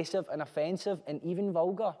abrasive and offensive and even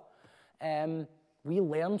vulgar, we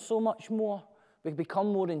learn so much more. We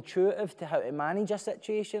become more intuitive to how to manage a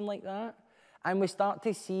situation like that. And we start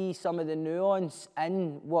to see some of the nuance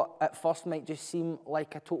in what at first might just seem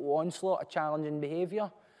like a total onslaught of challenging behaviour.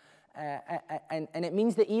 And it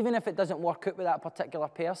means that even if it doesn't work out with that particular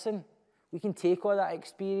person, we can take all that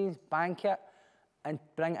experience, bank it, and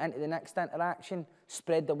bring it into the next interaction,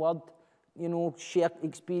 spread the word, share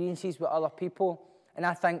experiences with other people. And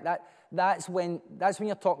I think that's when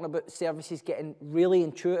you're talking about services getting really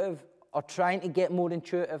intuitive or trying to get more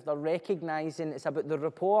intuitive. They're recognising it's about the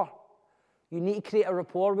rapport. You need to create a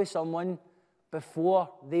rapport with someone before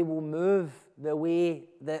they will move the way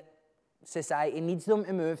that society needs them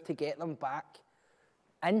to move to get them back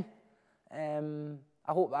in.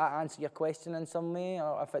 I hope that answered your question in some way,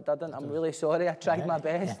 or if it didn't, I'm really sorry. I tried my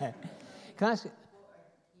best. Can I ask you?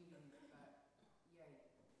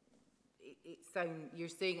 You're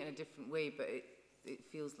saying it in a different way, but it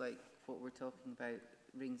feels like what we're talking about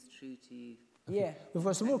rings true to you. Okay. Yeah. We've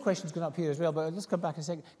got some more questions going up here as well, but let's come back in a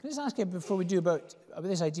second. Can I just ask you before we do about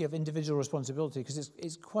this idea of individual responsibility, because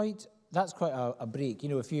that's quite a break.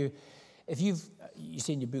 If you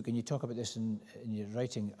say in your book, and you talk about this in your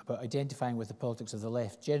writing, about identifying with the politics of the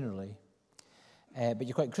left generally, but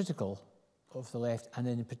you're quite critical of the left, and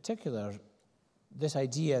then in particular, this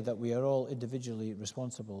idea that we are all individually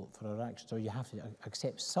responsible for our actions, or you have to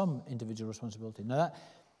accept some individual responsibility. Now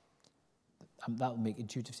that will make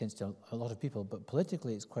intuitive sense to a lot of people, but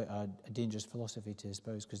politically it's quite a dangerous philosophy to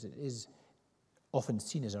espouse, because it is often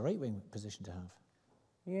seen as a right-wing position to have.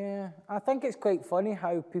 Yeah, I think it's quite funny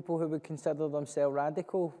how people who would consider themselves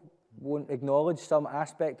radical won't acknowledge some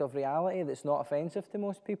aspect of reality that's not offensive to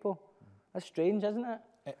most people. That's strange, isn't it?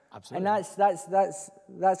 Absolutely. And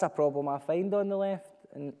that's a problem I find on the left,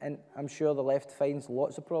 and I'm sure the left finds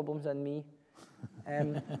lots of problems in me.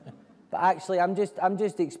 But actually, I'm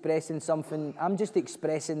just expressing something. I'm just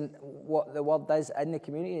expressing what the word is in the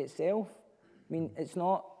community itself. I mean, it's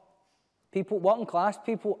not people. Working class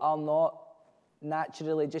people are not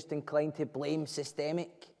naturally just inclined to blame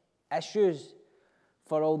systemic issues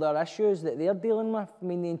for all their issues that they're dealing with. I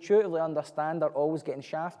mean, they intuitively understand they're always getting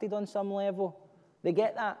shafted on some level. They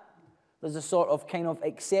get that. There's a sort of kind of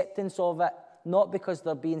acceptance of it, not because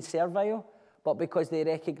they're being servile, but because they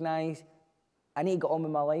recognise, I need to get on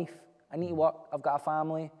with my life. I need to work. I've got a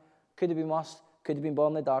family. Could have been worse. Could have been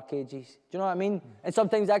born in the dark ages. Do you know what I mean? And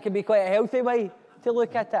sometimes that can be quite a healthy way to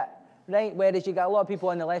look at it, right? Whereas you got a lot of people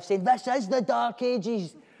on the left saying, this is the dark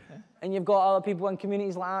ages. And you've got other people in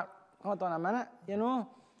communities like, hold on a minute, you know?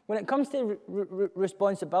 When it comes to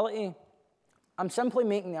responsibility, I'm simply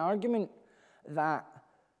making the argument that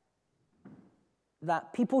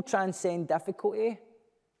people transcend difficulty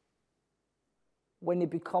when they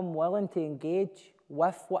become willing to engage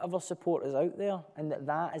with whatever support is out there, and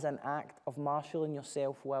that is an act of marshalling your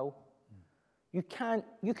self-will. You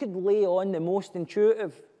could lay on the most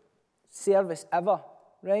intuitive service ever,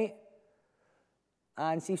 right?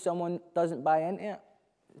 And see if someone doesn't buy into it.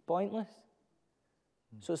 It's pointless.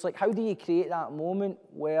 So it's like, how do you create that moment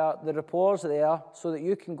where the rapport's there so that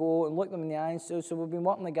you can go and look them in the eye and say, so we've been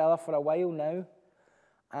working together for a while now,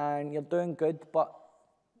 and you're doing good, but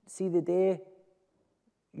see the day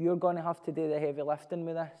you're going to have to do the heavy lifting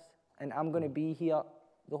with this, and I'm going to be here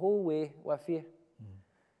the whole way with you.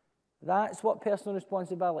 That's what personal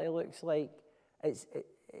responsibility looks like.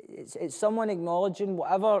 It's someone acknowledging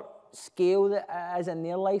whatever scale that it is in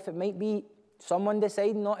their life. It might be someone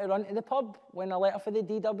deciding not to run to the pub when a letter for the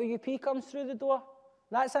DWP comes through the door.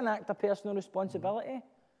 That's an act of personal responsibility.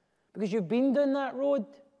 Because you've been down that road.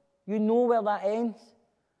 You know where that ends.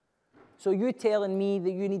 So you telling me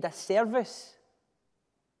that you need a service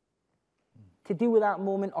to deal with that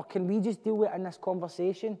moment, or can we just deal with it in this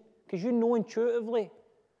conversation? Because you know intuitively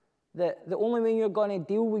that the only way you're going to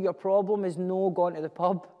deal with your problem is no going to the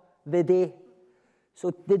pub the day.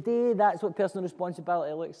 So the day, that's what personal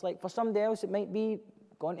responsibility looks like. For somebody else, it might be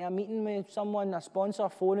going to a meeting with someone, a sponsor,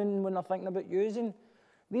 phoning when they're thinking about using.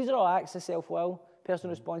 These are all acts of self-will,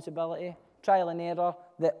 personal responsibility, trial and error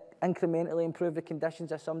that incrementally improve the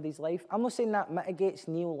conditions of somebody's life. I'm not saying that mitigates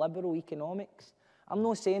neoliberal economics. I'm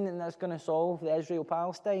not saying that that's going to solve the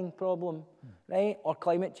Israel-Palestine problem, right, or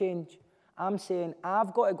climate change. I'm saying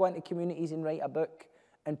I've got to go into communities and write a book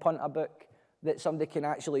and punt a book that somebody can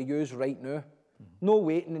actually use right now. No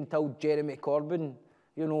waiting until Jeremy Corbyn,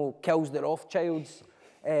 you know, kills the Rothschilds.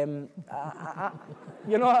 You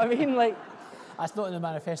know what I mean? Like, that's not in the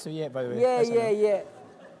manifesto yet, by the way. Yeah.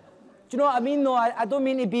 Do you know what I mean, though? I don't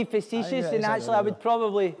mean to be facetious, and actually I would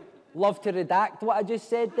probably love to redact what I just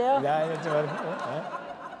said there. Yeah.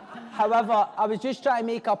 However, I was just trying to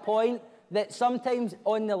make a point that sometimes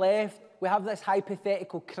on the left, we have this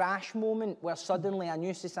hypothetical crash moment where suddenly a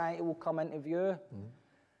new society will come into view.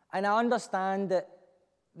 And I understand that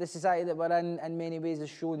the society that we're in many ways is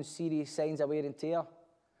showing serious signs of wear and tear.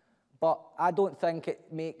 But I don't think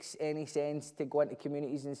it makes any sense to go into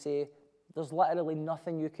communities and say, there's literally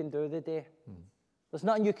nothing you can do today. There's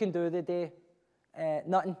nothing you can do today.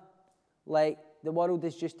 Nothing. Like, the world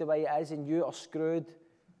is just the way it is and you are screwed.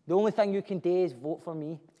 The only thing you can do is vote for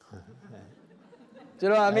me. Do you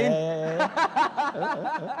know what I mean?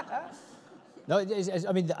 No,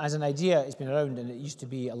 I mean, as an idea, it's been around, and it used to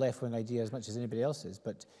be a left-wing idea as much as anybody else's,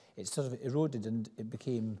 but it's sort of eroded, and it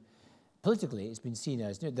became, politically, it's been seen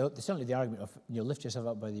as, certainly the argument of, lift yourself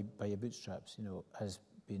up by your bootstraps, has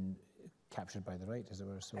been captured by the right, as it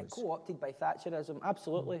were. So it's co-opted by Thatcherism,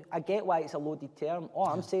 absolutely. I get why it's a loaded term. All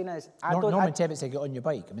I'm saying is, Norman Tebbit said, get on your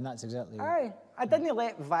bike. I mean, that's exactly. Aye, I didn't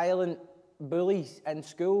let violent bullies in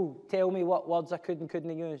school tell me what words I could and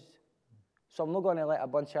couldn't use. So I'm not going to let a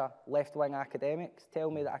bunch of left-wing academics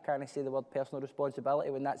tell me that I can't say the word personal responsibility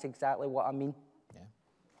when that's exactly what I mean. Yeah,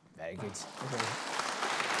 very good.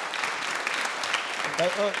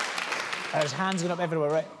 Right, well, there's hands going up everywhere,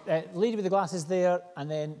 right? Lady with the glasses there,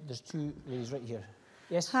 and then there's two ladies right here.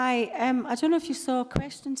 Yes. Hi. I don't know if you saw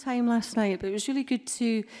Question Time last night, but it was really good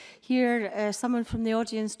to hear someone from the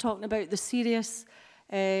audience talking about the serious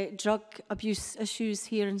drug abuse issues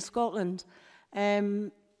here in Scotland.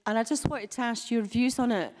 And I just wanted to ask your views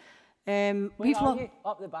on it. Where are you?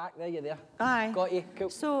 Up the back, there, you're there. Aye. Got you, cool.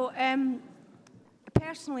 So,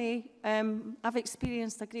 personally, I've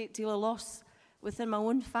experienced a great deal of loss within my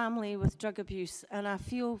own family with drug abuse, and I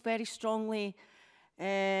feel very strongly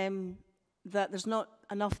that there's not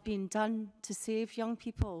enough being done to save young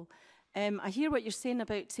people. I hear what you're saying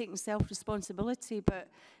about taking self-responsibility, but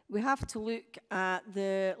we have to look at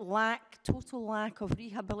the total lack of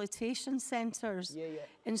rehabilitation centres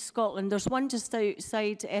in Scotland. There's one just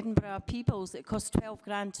outside Edinburgh, Peebles, that costs 12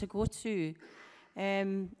 grand to go to.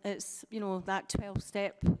 It's, you know, that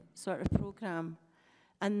 12-step sort of programme.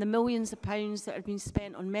 And the millions of pounds that are being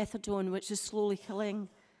spent on methadone, which is slowly killing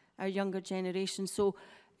our younger generation. So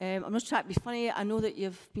I'm not trying to be funny. I know that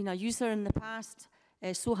you've been a user in the past.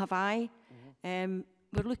 So have I. We're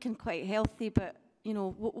looking quite healthy, but, you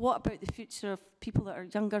know, what about the future of people that are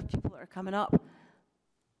younger, people that are coming up?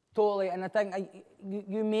 Totally, and I think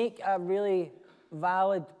you make a really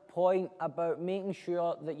valid point about making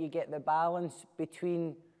sure that you get the balance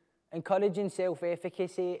between encouraging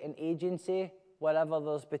self-efficacy and agency wherever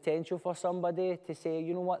there's potential for somebody to say,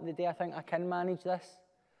 you know what, the day I think I can manage this.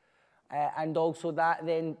 And also that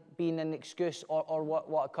then being an excuse, or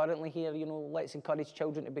what I currently hear, you know, let's encourage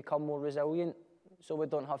children to become more resilient so we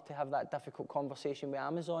don't have to have that difficult conversation with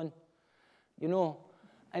Amazon, you know.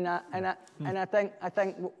 And I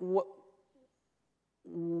think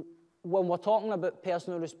when we're talking about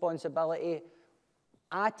personal responsibility,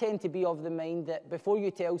 I tend to be of the mind that before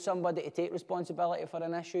you tell somebody to take responsibility for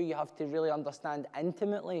an issue, you have to really understand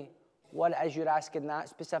intimately what it is you're asking that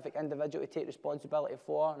specific individual to take responsibility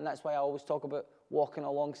for, and that's why I always talk about walking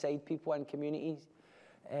alongside people in communities.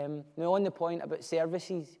 Now, on the point about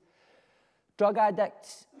services, drug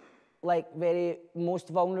addicts, like most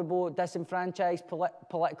vulnerable, disenfranchised,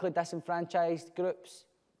 politically disenfranchised groups,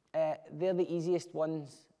 they're the easiest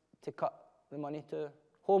ones to cut the money to.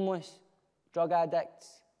 Homeless, drug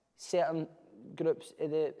addicts, certain groups,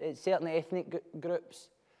 certain ethnic groups,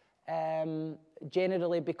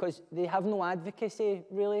 generally because they have no advocacy,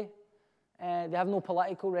 really. They have no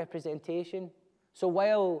political representation. So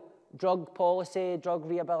while drug policy, drug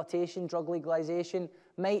rehabilitation, drug legalisation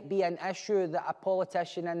might be an issue that a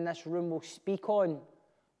politician in this room will speak on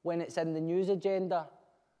when it's in the news agenda,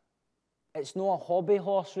 it's not a hobby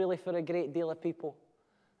horse, really, for a great deal of people.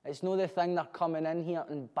 It's not the thing they're coming in here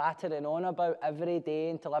and battering on about every day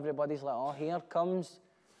until everybody's like, oh, here comes,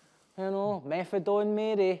 you know, methadone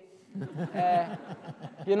Mary.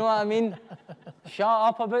 You know what I mean? Shut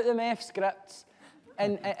up about the meth scripts.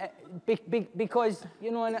 And because, you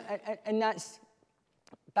know, and that's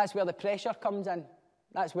where the pressure comes in.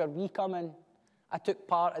 That's where we come in. I took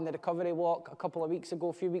part in the recovery walk a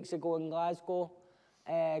few weeks ago in Glasgow.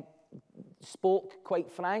 Spoke quite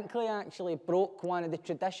frankly, actually, broke one of the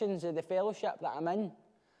traditions of the fellowship that I'm in,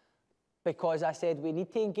 because I said we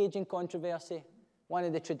need to engage in controversy. One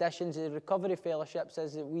of the traditions of the recovery fellowships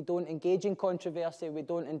is that we don't engage in controversy, we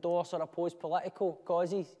don't endorse or oppose political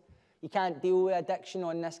causes. You can't deal with addiction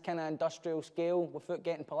on this kind of industrial scale without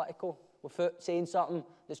getting political, without saying something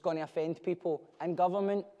that's going to offend people in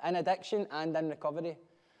government, in addiction, and in recovery.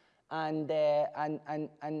 And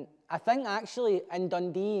I think actually in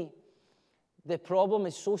Dundee, the problem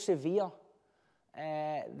is so severe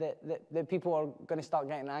that people are going to start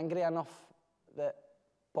getting angry enough that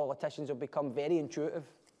politicians will become very intuitive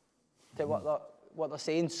to what they're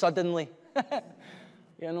saying suddenly.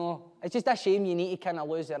 You know, it's just a shame you need to kind of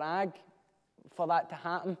lose the rag for that to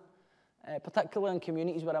happen, particularly in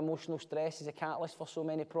communities where emotional stress is a catalyst for so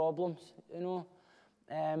many problems, you know.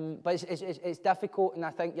 But it's difficult, and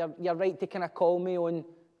I think you're right to kind of call me on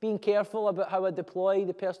being careful about how I deploy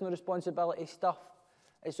the personal responsibility stuff.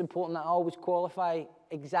 It's important that I always qualify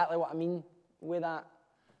exactly what I mean with that.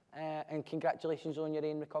 And congratulations on your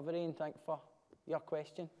own recovery, and thank you for your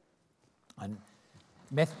question. And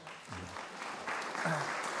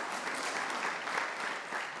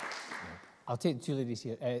I'll take the two ladies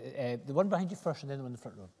here. The one behind you first, and then the one in the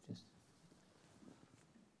front row. Just.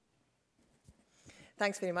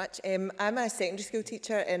 Thanks very much. I'm a secondary school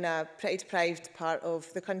teacher in a pretty deprived part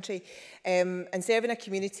of the country, and serving a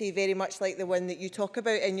community very much like the one that you talk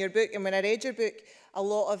about in your book. And when I read your book, a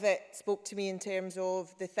lot of it spoke to me in terms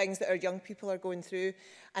of the things that our young people are going through.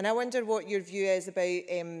 And I wonder what your view is about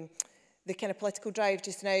the kind of political drive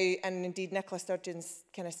just now, and indeed Nicola Sturgeon's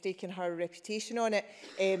kind of staking her reputation on it,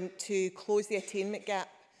 to close the attainment gap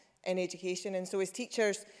in education. And so as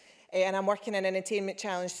teachers, And I'm working in an attainment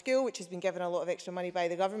challenged school, which has been given a lot of extra money by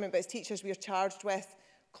the government, but as teachers we are charged with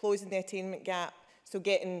closing the attainment gap, so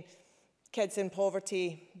getting kids in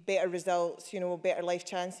poverty better results, you know, better life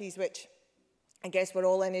chances, which I guess we're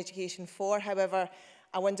all in education for. However,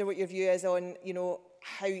 I wonder what your view is on, you know,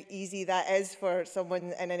 how easy that is for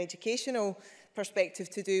someone in an educational perspective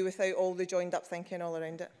to do without all the joined up thinking all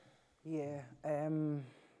around it. Yeah,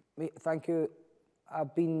 thank you.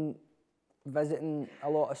 I've been visiting a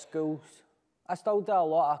lot of schools. I still do a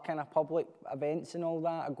lot of kind of public events and all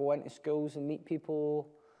that. I go into schools and meet people.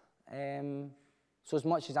 So as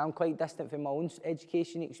much as I'm quite distant from my own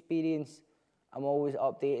education experience, I'm always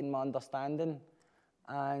updating my understanding.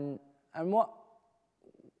 And what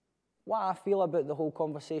I feel about the whole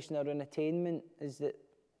conversation around attainment is that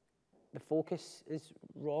the focus is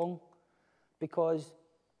wrong, because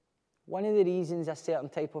one of the reasons a certain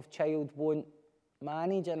type of child won't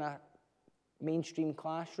manage in a mainstream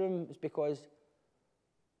classroom is because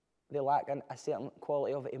they lack a certain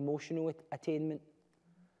quality of emotional attainment.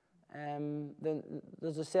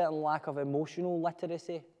 There's a certain lack of emotional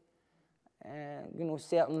literacy. You know,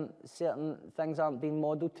 certain things aren't being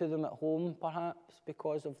modelled to them at home, perhaps,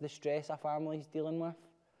 because of the stress a family's dealing with.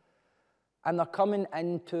 And they're coming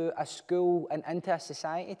into a school and into a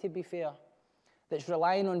society, to be fair, that's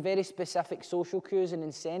relying on very specific social cues and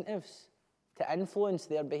incentives to influence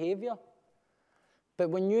their behaviour. But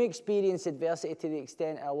when you experience adversity to the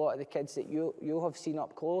extent of a lot of the kids that you have seen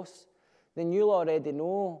up close, then you'll already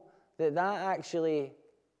know that actually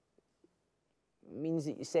means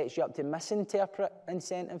that it sets you up to misinterpret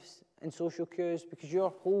incentives and social cues, because your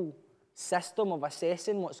whole system of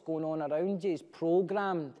assessing what's going on around you is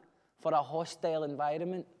programmed for a hostile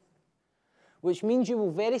environment, which means you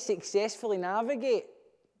will very successfully navigate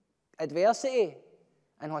adversity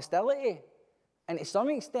and hostility. And to some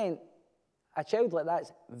extent, a child like that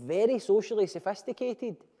is very socially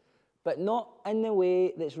sophisticated, but not in the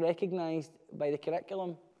way that's recognised by the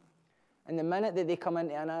curriculum. And the minute that they come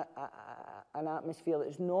into an atmosphere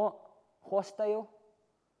that's not hostile,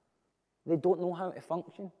 they don't know how to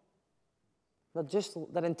function.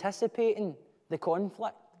 They're anticipating the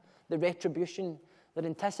conflict, the retribution. They're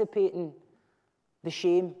anticipating the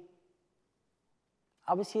shame.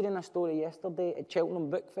 I was hearing a story yesterday at Cheltenham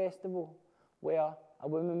Book Festival where a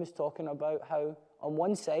woman was talking about how on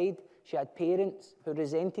one side she had parents who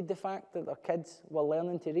resented the fact that their kids were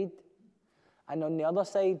learning to read, and on the other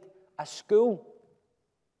side a school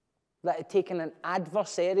that had taken an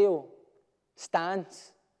adversarial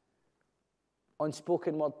stance on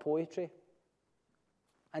spoken word poetry.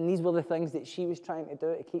 And these were the things that she was trying to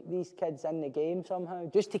do to keep these kids in the game somehow,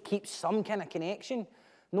 just to keep some kind of connection.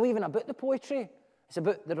 Not even about the poetry, it's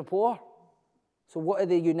about the rapport. So what are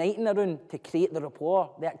they uniting around to create the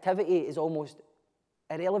rapport? The activity is almost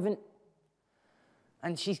irrelevant.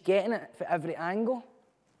 And she's getting it from every angle.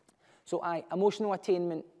 So emotional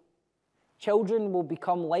attainment. Children will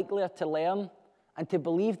become likelier to learn and to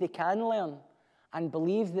believe they can learn and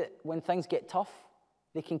believe that when things get tough,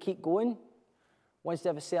 they can keep going. Once they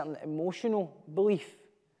have a certain emotional belief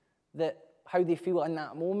that how they feel in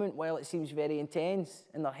that moment, while it seems very intense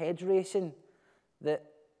and their head's racing, that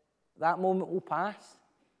moment will pass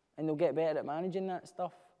and they'll get better at managing that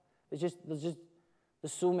stuff. There's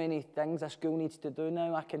so many things a school needs to do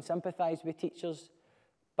now. I can sympathise with teachers,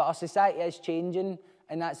 but our society is changing,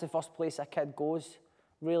 and that's the first place a kid goes,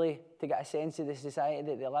 really, to get a sense of the society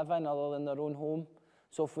that they live in other than their own home.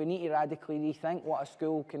 So if we need to radically rethink what a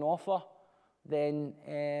school can offer, then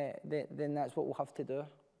that's what we'll have to do.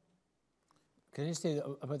 Can I say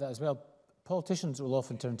about that as well? Politicians will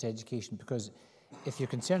often turn to education because if you're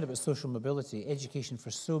concerned about social mobility, education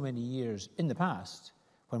for so many years in the past,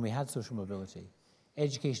 when we had social mobility,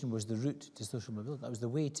 education was the route to social mobility. That was the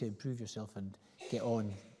way to improve yourself and get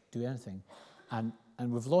on, do anything. And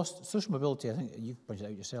we've lost social mobility. I think you've pointed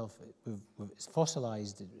out yourself. It's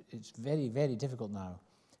fossilised. It's very, very difficult now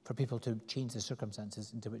for people to change the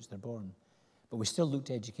circumstances into which they're born. But we still look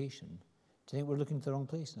to education. Do you think we're looking to the wrong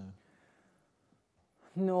place now?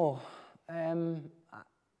 No. One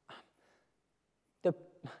of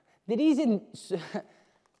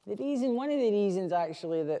the reasons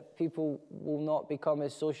actually that people will not become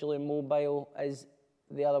as socially mobile as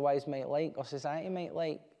they otherwise might like, or society might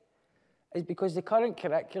like, is because the current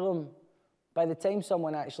curriculum, by the time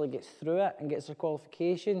someone actually gets through it and gets their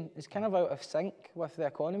qualification, is kind of out of sync with the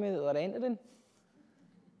economy that they're entering.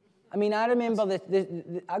 I mean, I remember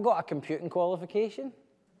I got a computing qualification,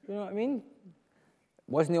 you know what I mean?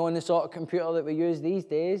 Wasn't on the sort of computer that we use these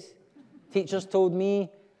days. Teachers told me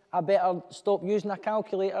I better stop using a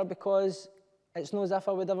calculator because It's not as if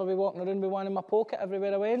I would ever be walking around with one in my pocket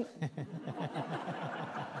everywhere I went.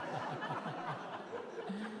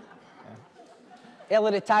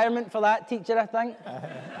 Early retirement for that teacher, I think.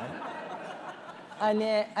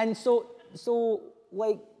 And so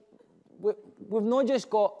like, we've not just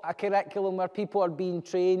got a curriculum where people are being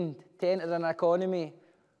trained to enter an economy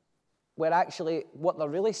where actually what they're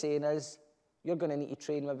really saying is, you're going to need to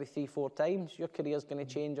train maybe 3-4 times. Your career's going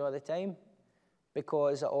to change all the time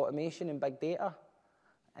because of automation and big data.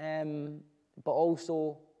 But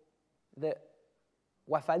also that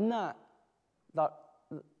within that,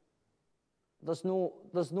 there's no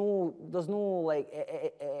like,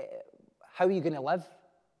 how are you going to live?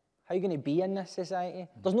 How are you going to be in this society?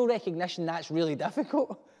 There's no recognition that's really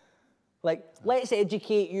difficult. Like, let's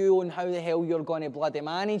educate you on how the hell you're going to bloody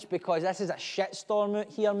manage, because this is a shitstorm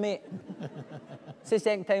out here, mate. It's the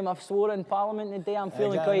second time I've sworn in Parliament today. I'm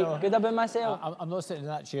feeling quite good about myself. I'm not sitting in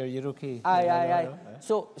that chair. You're okay. Aye.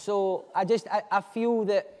 So I feel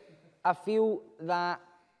that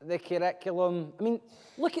the curriculum. I mean,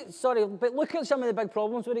 look at some of the big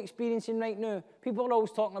problems we're experiencing right now. People are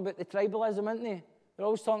always talking about the tribalism, aren't they? They're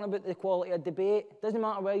always talking about the quality of debate. Doesn't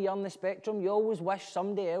matter where you're on the spectrum, you always wish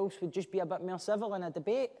somebody else would just be a bit more civil in a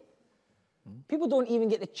debate. People don't even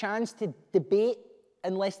get the chance to debate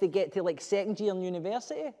unless they get to like second year in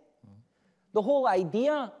university. The whole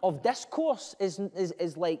idea of discourse is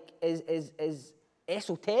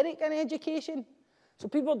esoteric in education. So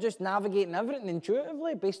people are just navigating everything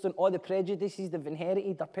intuitively based on all the prejudices they've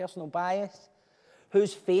inherited, their personal bias,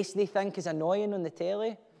 whose face they think is annoying on the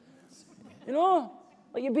telly. You know?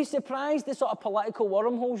 Like, you'd be surprised the sort of political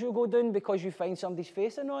wormholes you go down because you find somebody's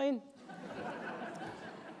face annoying.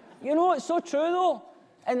 You know, it's so true though.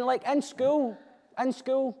 And like in school,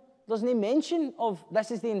 there's no mention of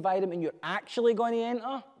this is the environment you're actually going to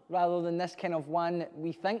enter, rather than this kind of one that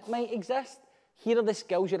we think might exist. Here are the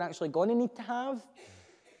skills you're actually going to need to have.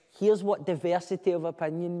 Here's what diversity of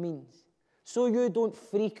opinion means. So you don't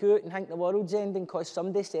freak out and think the world's ending because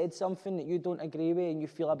somebody said something that you don't agree with and you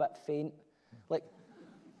feel a bit faint. Like,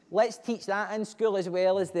 let's teach that in school as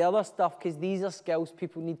well as the other stuff, because these are skills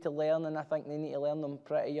people need to learn, and I think they need to learn them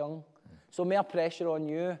pretty young. So more pressure on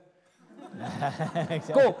you.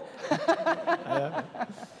 Go!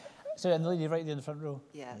 So, and the lady right there in the front row.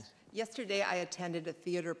 Yes. Yesterday, I attended a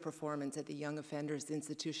theater performance at the Young Offenders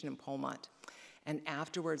Institution in Polmont. And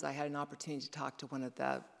afterwards, I had an opportunity to talk to one of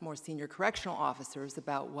the more senior correctional officers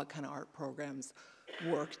about what kind of art programs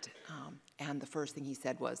worked. And the first thing he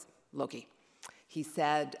said was, Loki. He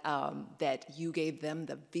said that you gave them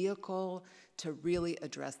the vehicle to really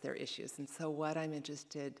address their issues. And so what I'm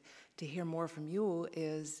interested to hear more from you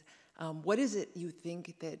is, what is it you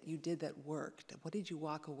think that you did that worked? What did you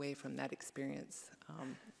walk away from that experience?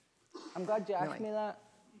 I'm glad you asked me that.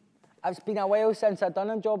 It's been a while since I've done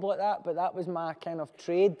a job like that, but that was my kind of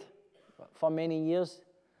trade for many years.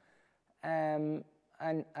 And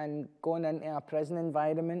going into a prison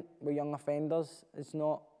environment with young offenders is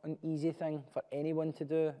not an easy thing for anyone to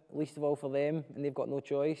do, least of all for them, and they've got no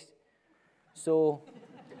choice. So,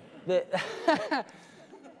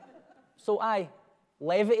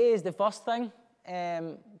 levity is the first thing.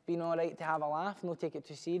 Being all right to have a laugh, not take it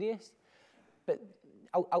too serious. But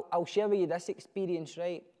I'll share with you this experience,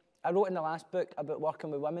 right? I wrote in the last book about working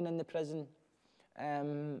with women in the prison.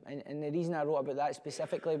 And the reason I wrote about that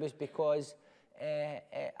specifically was because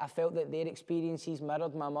I felt that their experiences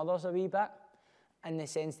mirrored my mother's a wee bit, in the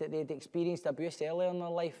sense that they'd experienced abuse earlier in their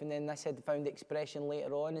life, and then this had found expression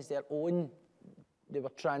later on as their own. They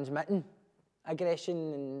were transmitting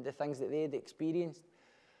aggression and the things that they had experienced.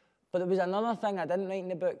 But there was another thing I didn't write in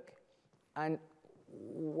the book. And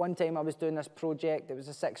one time I was doing this project, it was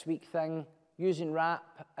a 6-week thing, using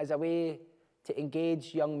rap as a way to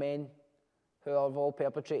engage young men who have all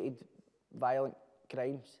perpetrated violent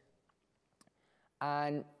crimes.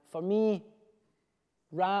 And for me,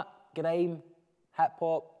 rap, grime,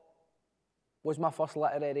 hip-hop was my first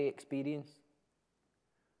literary experience.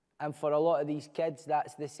 And for a lot of these kids,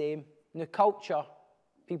 that's the same. Now, culture,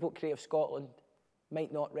 people at Creative Scotland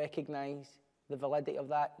might not recognise the validity of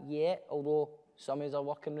that yet, although some of us are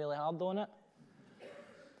working really hard on it.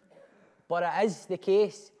 But it is the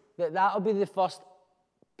case that that'll be the first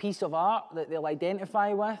piece of art that they'll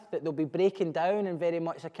identify with, that they'll be breaking down in very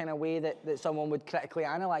much a kind of way that someone would critically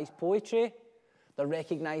analyse poetry. They're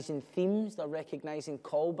recognising themes, they're recognising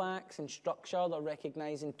callbacks and structure, they're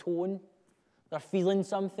recognising tone, they're feeling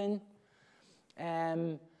something.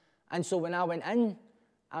 And so when I went in,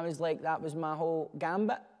 I was like, that was my whole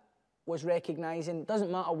gambit. was recognising, it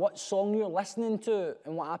doesn't matter what song you're listening to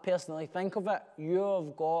and what I personally think of it,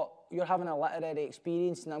 you're having a literary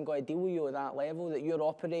experience and I'm going to deal with you at that level, that you're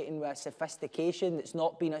operating with a sophistication that's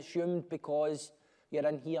not been assumed because you're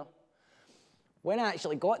in here. When I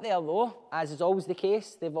actually got there though, as is always the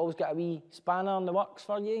case, they've always got a wee spanner in the works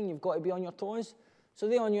for you and you've got to be on your toes. So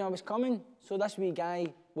they all knew I was coming, so this wee guy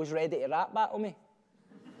was ready to rap battle me.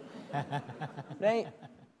 Right?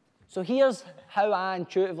 So here's how I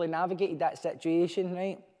intuitively navigated that situation,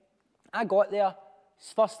 right? I got there,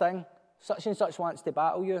 first thing, such and such wants to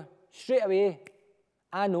battle you. Straight away,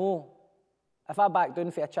 I know if I back down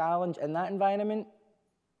for a challenge in that environment,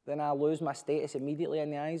 then I lose my status immediately in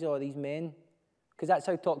the eyes of all these men. Because that's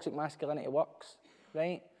how toxic masculinity works,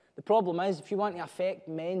 right? The problem is, if you want to affect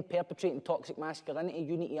men perpetrating toxic masculinity,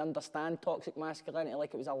 you need to understand toxic masculinity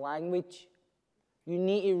like it was a language. You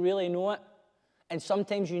need to really know it. And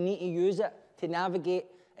sometimes you need to use it to navigate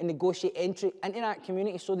and negotiate entry into that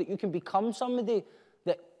community so that you can become somebody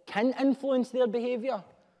that can influence their behaviour.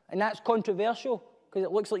 And that's controversial, because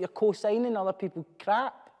it looks like you're co-signing other people's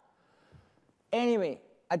crap. Anyway,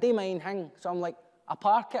 I do my own thing. So I'm like, I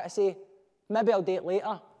park it, I say, maybe I'll do it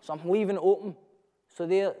later. So I'm leaving it open. So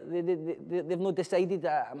they've not decided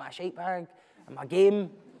that I'm a shite bag, I'm a game,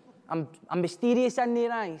 I'm mysterious in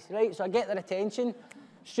their eyes, right? So I get their attention.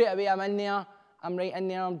 Straight away I'm in there, I'm right in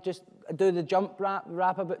there, I do the jump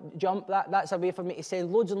rap about jump. That's a way for me to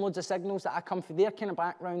send loads and loads of signals that I come from their kind of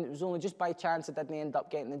background. It was only just by chance I didn't end up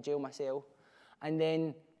getting in jail myself. And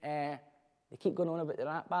then they keep going on about the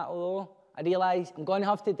rap battle though. I realise I'm going to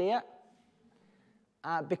have to do it.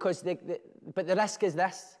 Because but the risk is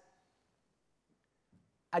this.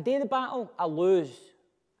 I do the battle, I lose.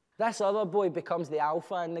 This other boy becomes the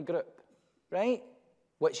alpha in the group, right?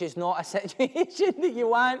 Which is not a situation that you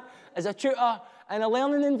want as a tutor in a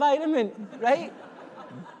learning environment, right?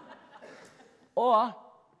 Or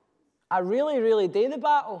I really, really do the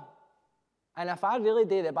battle. And if I really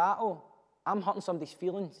do the battle, I'm hurting somebody's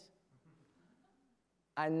feelings.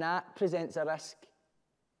 And that presents a risk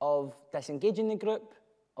of disengaging the group,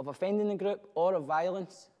 of offending the group, or of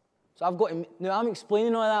violence. So I've got to, now I'm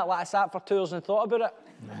explaining all that like I sat for 2 hours and thought about it.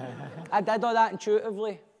 I did all that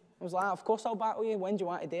intuitively. I was like, of course I'll battle you, when do you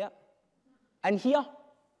want to do it? And here,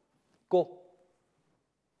 go.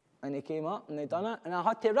 And he came up and they done it, and I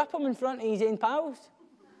had to rip him in front of his own pals.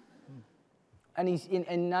 And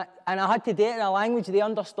I had to do it in a language they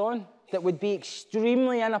understood that would be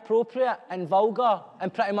extremely inappropriate and vulgar in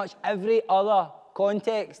pretty much every other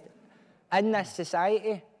context in this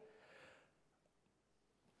society.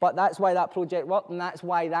 But that's why that project worked, and that's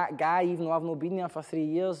why that guy, even though I've not been there for 3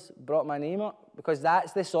 years, brought my name up, because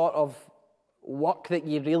that's the sort of work that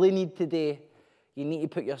you really need to do. You need to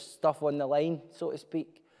put your stuff on the line, so to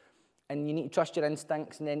speak, and you need to trust your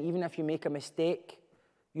instincts, and then even if you make a mistake,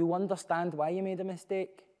 you understand why you made a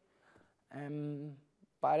mistake.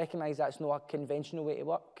 But I recognise that's not a conventional way to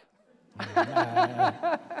work.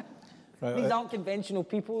 These aren't conventional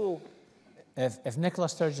people, though. If Nicola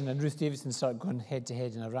Sturgeon and Ruth Davidson start going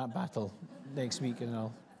head-to-head in a rap battle next week, and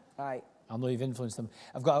I'll know you've influenced them.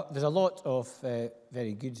 There's a lot of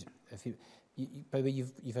very good. By the way,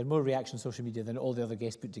 you've had more reaction on social media than all the other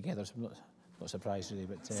guests put together, so I'm not surprised really.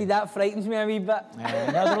 But see, that frightens me a wee bit.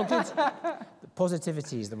 They're all good.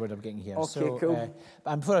 Positivity is the word I'm getting here. Okay, so, cool.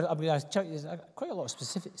 And before I'm going to tell you, there's quite a lot of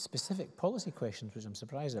specific policy questions, which I'm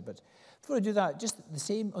surprised at. But before I do that, just on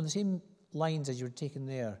the same lines as you were taking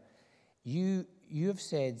there. You have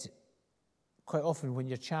said quite often when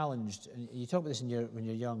you're challenged, and you talk about this when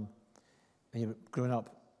you're young, when you're growing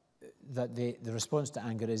up, that the response to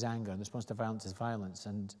anger is anger, and the response to violence is violence,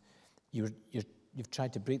 and you've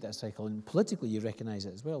tried to break that cycle, and politically you recognise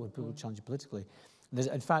it as well when people challenge you politically.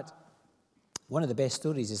 In fact, one of the best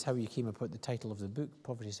stories is how you came up with the title of the book,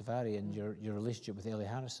 Poverty Safari, and your relationship with Ellie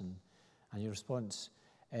Harrison, and your response.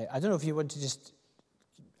 I don't know if you want to just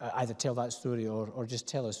either tell that story or just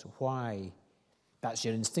tell us why that's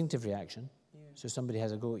your instinctive reaction. Yeah. So somebody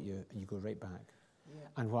has a go at you and you go right back. Yeah.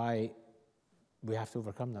 And why we have to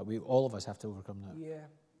overcome that. All of us have to overcome that. Yeah.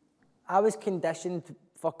 I was conditioned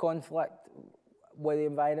for conflict with the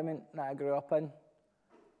environment that I grew up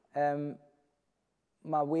in.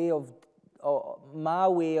 My way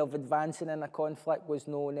of advancing in a conflict was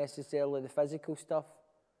not necessarily the physical stuff.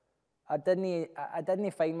 I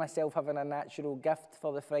didn't find myself having a natural gift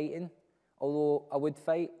for the fighting, although I would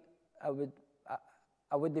fight. I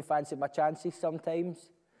would fancy my chances sometimes.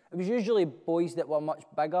 It was usually boys that were much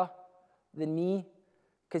bigger than me,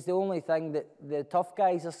 because the only thing that the tough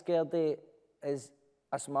guys are scared of is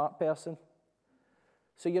a smart person.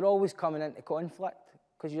 So you're always coming into conflict,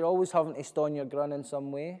 because you're always having to stand your ground in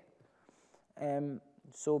some way.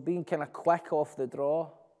 So being kind of quick off the draw,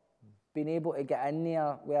 being able to get in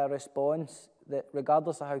there with a response that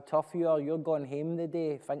regardless of how tough you are, you're going home the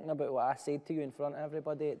day thinking about what I said to you in front of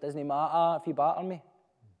everybody. It doesn't matter if you batter me.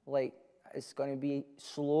 Like, it's going to be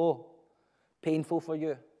slow, painful for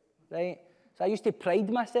you, right? So I used to pride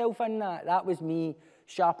myself in that. That was me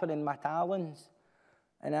sharpening my talons.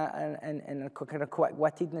 And a kind of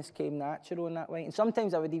quick-wittedness came natural in that way. And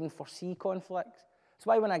sometimes I would even foresee conflicts. That's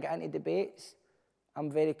why when I get into debates, I'm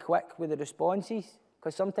very quick with the responses,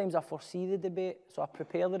 because sometimes I foresee the debate, so I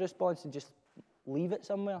prepare the response and just leave it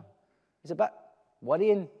somewhere. It's a bit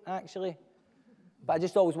worrying, actually. But I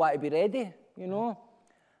just always want to be ready, you know?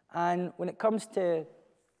 And when it comes to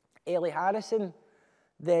Ellie Harrison,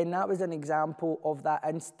 then that was an example of that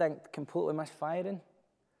instinct completely misfiring.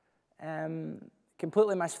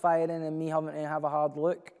 Completely misfiring and me having to have a hard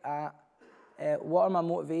look at what are my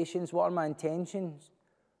motivations, what are my intentions,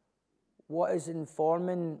 what is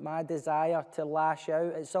informing my desire to lash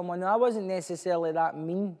out at someone. Now, I wasn't necessarily that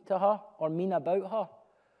mean to her or mean about her,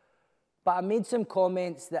 but I made some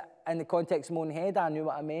comments that in the context of my own head I knew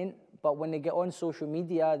what I meant, but when they get on social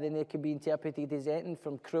media, then they can be interpreted as anything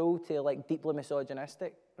from cruel to like deeply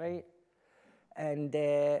misogynistic, right? And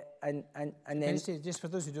then... Just for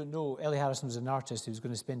those who don't know, Ellie Harrison was an artist who was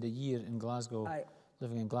going to spend a year in Glasgow,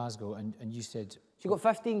 living in Glasgow, and you said... She got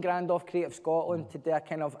 15 grand off Creative Scotland to do a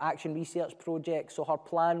kind of action research project, so her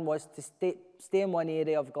plan was to stay in one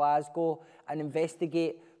area of Glasgow and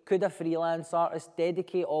investigate, could a freelance artist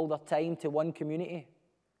dedicate all their time to one community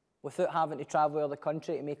without having to travel out of the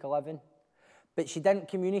country to make a living? But she didn't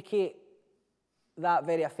communicate that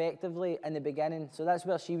very effectively in the beginning, so that's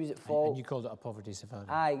where she was at fault. And you called it a poverty safari.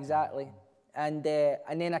 Exactly. And then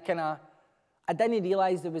I didn't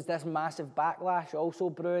realise there was this massive backlash also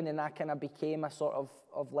brewing, and that kind of became a sort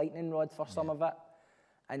of lightning rod for some of it.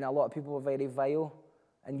 And a lot of people were very vile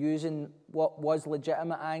and using what was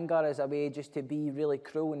legitimate anger as a way just to be really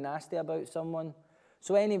cruel and nasty about someone.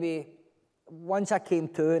 So anyway, once I came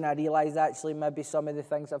to and I realised actually maybe some of the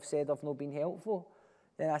things I've said have not been helpful,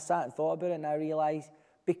 then I sat and thought about it, and I realised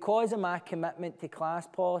because of my commitment to class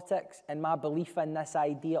politics and my belief in this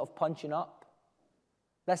idea of punching up,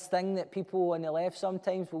 this thing that people on the left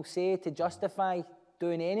sometimes will say to justify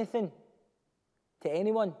doing anything to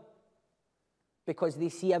anyone because they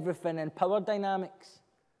see everything in power dynamics.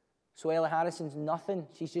 So Ellie Harrison's nothing,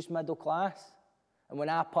 she's just middle class. And when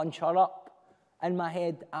I punch her up, in my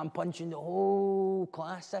head, I'm punching the whole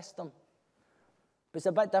class system. But it's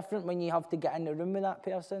a bit different when you have to get in the room with that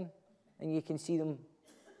person and you can see them,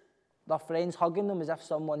 their friends hugging them as if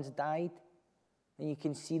someone's died, and you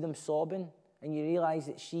can see them sobbing, and you realise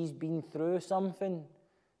that she's been through something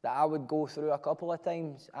that I would go through a couple of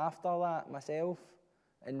times after that myself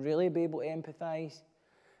and really be able to empathise.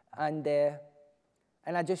 And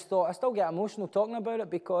I just thought, I still get emotional talking about it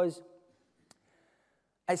because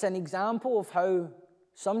it's an example of how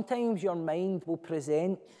sometimes your mind will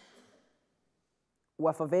present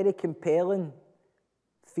with a very compelling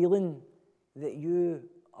feeling that you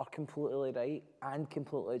are completely right and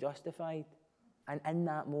completely justified. And in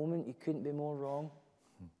that moment, you couldn't be more wrong.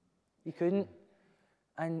 You couldn't.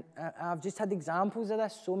 And I've just had examples of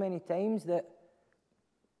this so many times that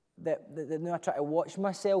now I try to watch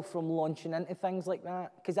myself from launching into things like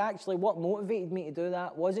that. Because actually what motivated me to do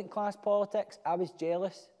that wasn't class politics. I was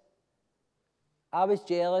jealous. I was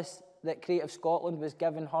jealous that Creative Scotland was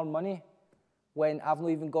giving her money when I've not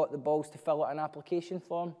even got the balls to fill out an application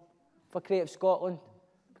form for Creative Scotland,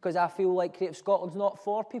 because I feel like Creative Scotland's not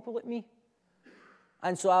for people like me.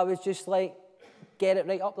 And so I was just like, get it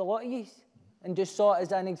right up the lot of yous, and just saw it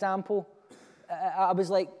as an example. I was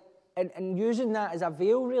like, and using that as a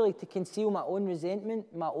veil really to conceal my own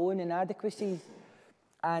resentment, my own inadequacies,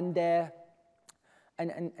 and that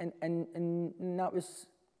was,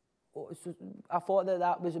 I thought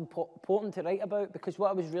that was important to write about, because what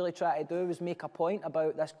I was really trying to do was make a point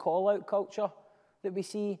about this call-out culture that we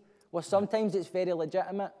see, where sometimes it's very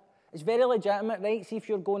legitimate. It's very legitimate, right? See if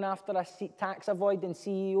you're going after a tax avoiding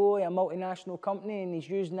CEO of a multinational company and he's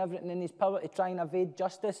using everything in his power to try and evade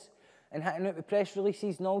justice and hitting out with press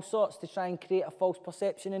releases and all sorts to try and create a false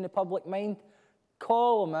perception in the public mind.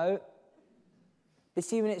 Call them out. But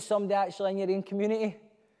see when it's somebody actually in your own community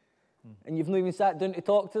and you've not even sat down to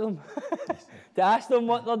talk to them, to ask them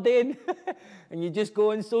what they're doing, and you just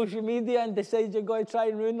go on social media and decide you're going to try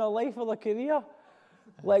and ruin their life or their career.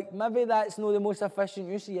 Like, maybe that's not the most efficient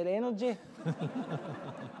use of your energy.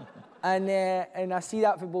 And I see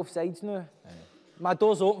that for both sides now. My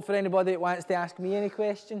door's open for anybody that wants to ask me any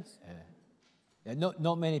questions.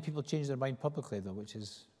 Not many people change their mind publicly, though, which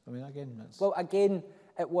is, I mean, again, that's... Well, again,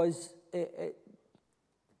 it was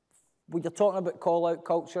when you're talking about call-out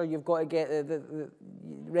culture, you've got to get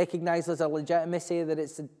recognise there's a legitimacy that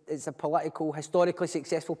it's a political, historically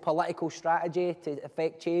successful political strategy to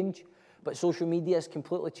affect change, but social media has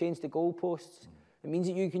completely changed the goalposts. It means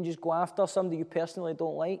that you can just go after somebody you personally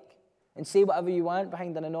don't like and say whatever you want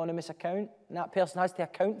behind an anonymous account, and that person has to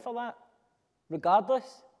account for that,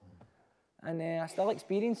 regardless. And I still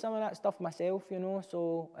experience some of that stuff myself, you know,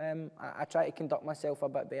 so I try to conduct myself a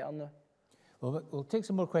bit better now. Well, we'll take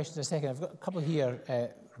some more questions in a second. I've got a couple here,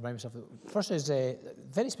 remind myself. First is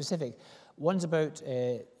very specific. One's about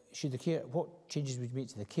what changes would you make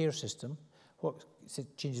to the care system? What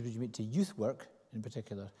changes would you make to youth work in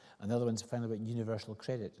particular? And the other one's finally about universal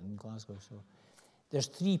credit in Glasgow. So there's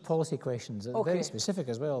 3 policy questions, very specific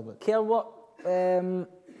as well. But care work,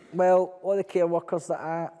 well, all the care workers that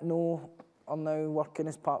I know are now working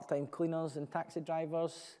as part-time cleaners and taxi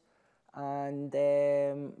drivers, and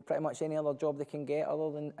pretty much any other job they can get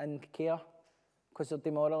other than in care, because they're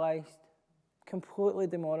demoralised, completely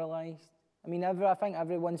demoralised. I mean, I think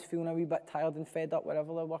everyone's feeling a wee bit tired and fed up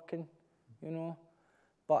wherever they're working, you know.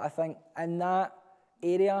 But I think in that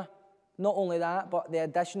area, not only that, but the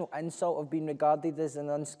additional insult of being regarded as an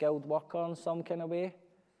unskilled worker in some kind of way,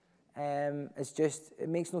 it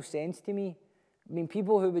makes no sense to me. I mean,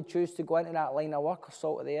 people who would choose to go into that line of work are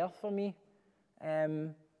salt of the earth for me.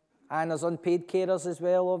 And there's unpaid carers as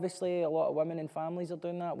well, obviously. A lot of women and families are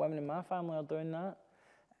doing that. Women in my family are doing that.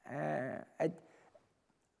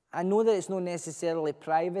 I know that it's not necessarily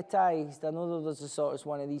privatised. I know that there's a sort of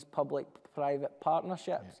one of these public-private partnerships.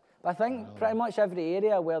 Yeah. But I think pretty much every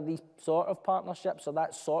area where these sort of partnerships or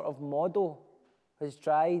that sort of model has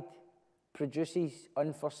tried produces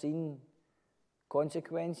unforeseen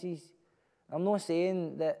consequences. I'm not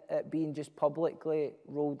saying that it being just publicly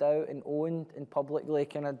rolled out and owned and publicly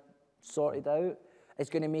kind of sorted out is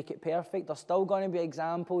going to make it perfect. There's still going to be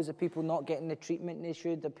examples of people not getting the treatment they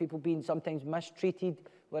should, of people being sometimes mistreated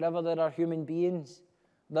wherever there are human beings.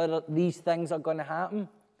 These things are going to happen.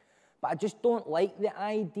 But I just don't like the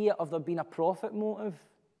idea of there being a profit motive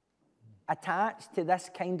attached to this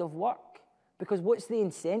kind of work. Because what's the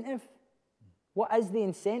incentive? What is the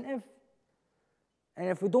incentive? And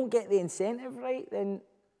if we don't get the incentive right, then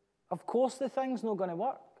of course the thing's not going to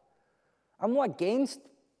work. I'm not against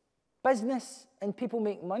business and people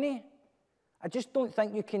make money. I just don't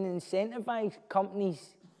think you can incentivize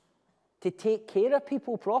companies to take care of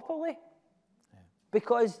people properly,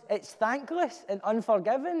 because it's thankless and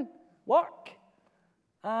unforgiving work,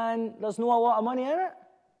 and there's not a lot of money in it.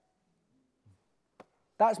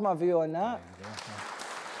 That's my view on that.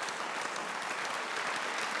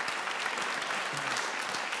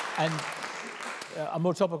 And a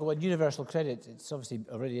more topical one, universal credit. It's obviously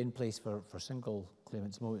already in place for single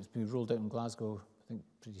claimants. It's been rolled out in Glasgow, I think,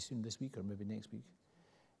 pretty soon this week or maybe next week.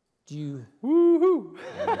 Do you... Woohoo!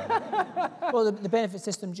 Well, the benefit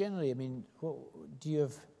system generally, I mean, do you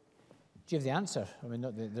have the answer? I mean,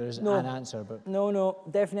 not that there is an answer, but... No,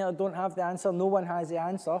 definitely don't have the answer. No one has the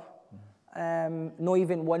answer. Not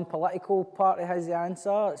even one political party has the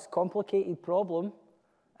answer. It's a complicated problem.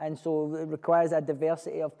 And so it requires a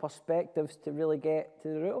diversity of perspectives to really get to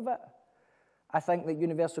the root of it. I think that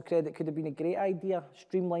universal credit could have been a great idea.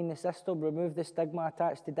 Streamline the system, remove the stigma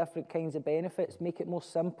attached to different kinds of benefits, make it more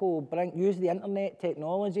simple, use the internet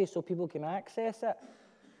technology so people can access it.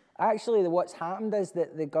 Actually, what's happened is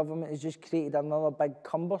that the government has just created another big,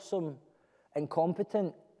 cumbersome,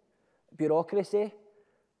 incompetent bureaucracy.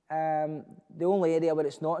 The only area where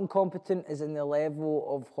it's not incompetent is in the level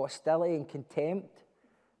of hostility and contempt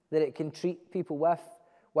that it can treat people with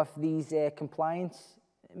these compliance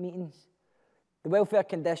meetings. The welfare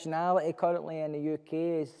conditionality currently in the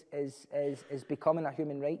UK is becoming a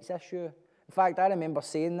human rights issue. In fact, I remember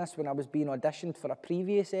saying this when I was being auditioned for a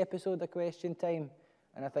previous episode of Question Time,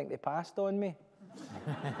 and I think they passed on me.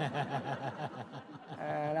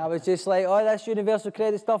 And I was just like, oh, this universal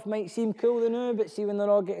credit stuff might seem cool now, but see when they're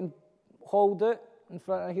all getting hauled out in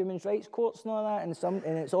front of human rights courts and all that, and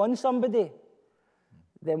it's on somebody,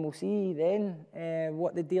 then we'll see then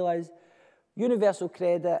what the deal is. Universal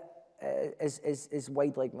credit is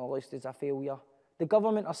widely acknowledged as a failure. The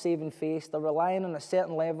government are saving face. They're relying on a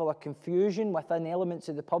certain level of confusion within elements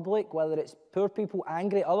of the public, whether it's poor people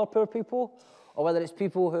angry at other poor people, or whether it's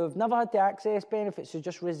people who have never had to access benefits who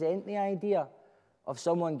just resent the idea of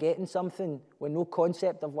someone getting something with no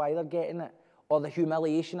concept of why they're getting it, or the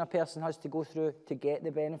humiliation a person has to go through to get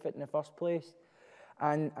the benefit in the first place.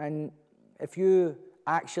 And if you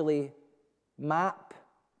actually map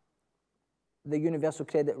the universal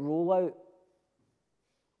credit rollout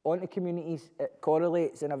onto communities, it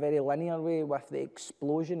correlates in a very linear way with the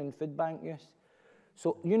explosion in food bank use.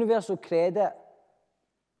 So universal credit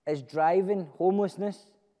is driving homelessness,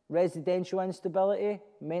 residential instability,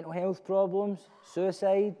 mental health problems,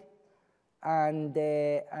 suicide, and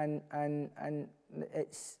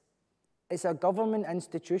it's a government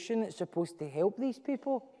institution that's supposed to help these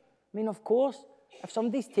people. I mean, of course, if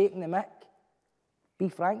somebody's taking the mick, be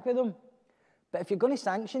frank with them. But if you're going to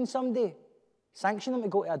sanction somebody, sanction them to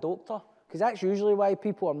go to a doctor, because that's usually why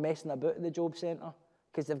people are messing about at the job centre,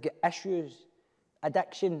 because they've got issues,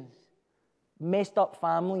 addictions, messed up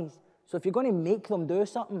families. So if you're going to make them do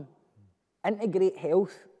something, integrate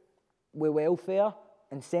health with welfare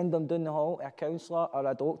and send them down the hall to a counsellor or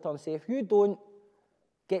a doctor and say, if you don't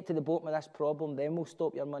get to the bottom of this problem, then we'll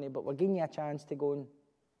stop your money, but we're giving you a chance to go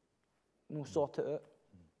and sort it out.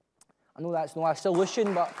 I know that's not a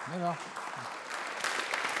solution, but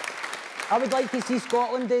I would like to see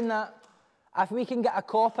Scotland doing that. If we can get a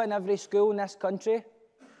cop in every school in this country,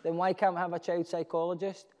 then why can't we have a child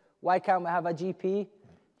psychologist? Why can't we have a GP?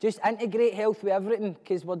 Just integrate health with everything,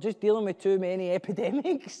 because we're just dealing with too many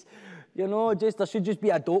epidemics. You know, there should just be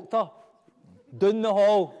a doctor down the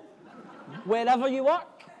hall, wherever you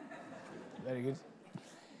work. Very good.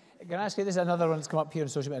 Can I ask you, this is another one that's come up here on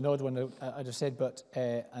social media, an odd one I'd have said, but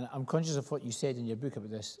and I'm conscious of what you said in your book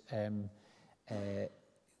about this.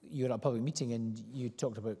 You were at a public meeting and you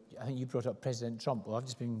talked about, I think you brought up President Trump. Well, I've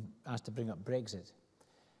just been asked to bring up Brexit.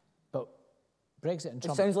 But Brexit and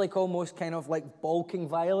Trump... It sounds like almost kind of like balking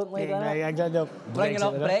violently, doesn't it? Yeah, exactly. Bringing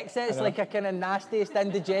up Brexit, it's like a kind of nastiest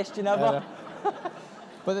indigestion ever.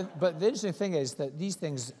 But the interesting thing is that these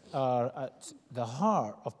things are at the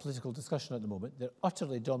heart of political discussion at the moment. They're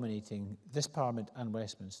utterly dominating this Parliament and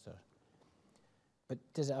Westminster. But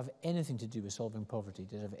does it have anything to do with solving poverty?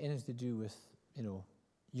 Does it have anything to do with, you know,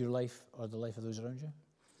 your life or the life of those around you?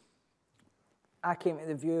 I came to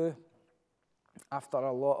the view, after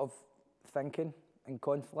a lot of thinking and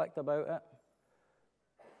conflict about it,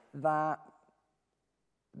 that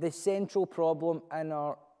the central problem in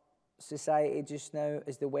our society just now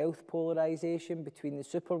is the wealth polarisation between the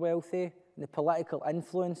super wealthy and the political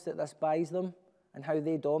influence that this buys them and how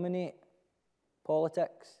they dominate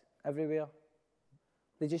politics everywhere.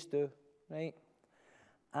 They just do, right?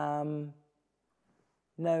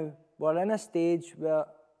 Now, we're in a stage where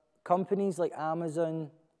companies like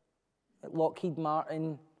Amazon, Lockheed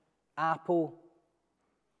Martin, Apple,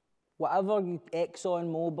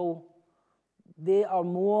 ExxonMobil, they are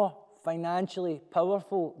more financially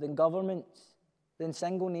powerful than governments, than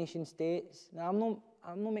single nation states. Now,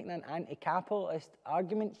 I'm not making an anti-capitalist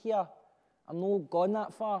argument here. I'm not gone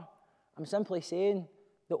that far. I'm simply saying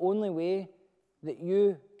the only way that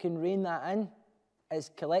you can rein that in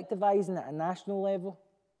is collectivising at a national level,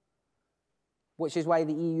 which is why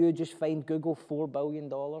the EU just fined Google $4 billion,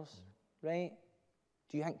 right?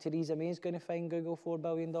 Do you think Theresa May is going to fine Google $4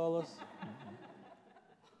 billion?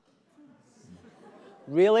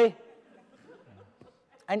 Really?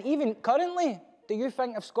 And even currently, do you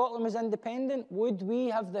think if Scotland was independent, would we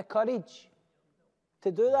have the courage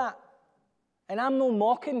to do that? And I'm not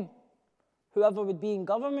mocking whoever would be in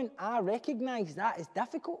government. I recognise that is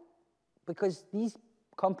difficult because these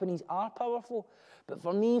companies are powerful. But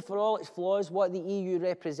for me, for all its flaws, what the EU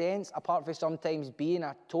represents, apart from sometimes being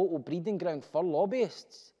a total breeding ground for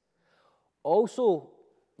lobbyists, also,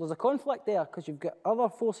 there's a conflict there because you've got other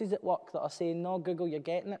forces at work that are saying, no, Google, you're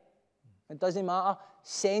getting it. It doesn't matter.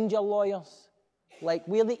 Send your lawyers. Like,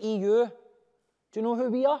 we're the EU. Do you know who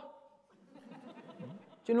we are?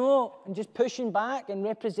 Do you know? And just pushing back and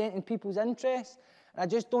representing people's interests. And I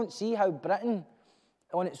just don't see how Britain,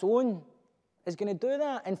 on its own, is going to do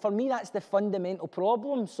that. And for me, that's the fundamental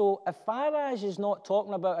problem. So if Farage is not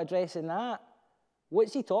talking about addressing that,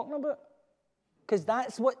 what's he talking about? Because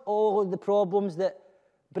that's what all of the problems that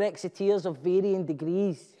Brexiteers of varying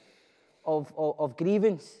degrees of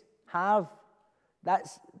grievance have.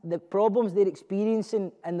 That's the problems they're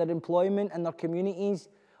experiencing in their employment and their communities,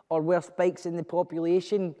 or where spikes in the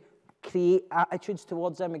population create attitudes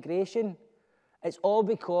towards immigration. It's all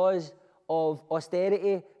because of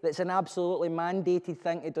austerity that's an absolutely mandated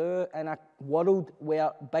thing to do in a world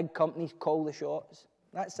where big companies call the shots.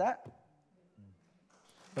 That's it.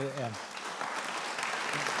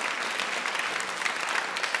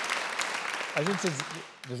 I was interested,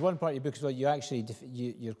 there's one part of your book as well, you actually,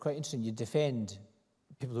 you're quite interesting, you defend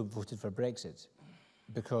people who voted for Brexit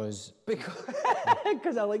because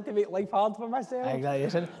I like to make life hard for myself.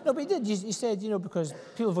 Exactly. No, but you did, you said, you know, because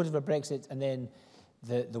people voted for Brexit and then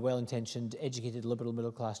the well-intentioned, educated, liberal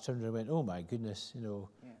middle class turned around and went, oh my goodness, you know,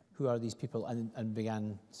 who are these people, and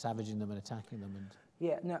began savaging them and attacking them. And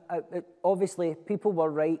yeah, no, obviously people were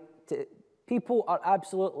right to. People are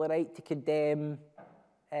absolutely right to condemn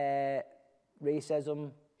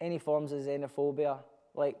racism, any forms of xenophobia.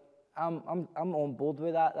 Like I'm on board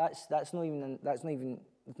with that. That's not even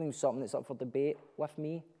something that's up for debate with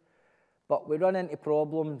me. But we run into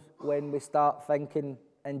problems when we start thinking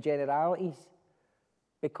in generalities.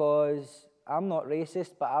 Because I'm not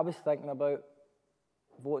racist, but I was thinking about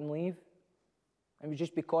voting leave. It was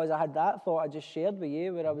just because I had that thought I just shared with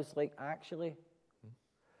you, where I was like, actually.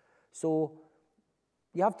 So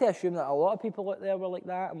you have to assume that a lot of people out there were like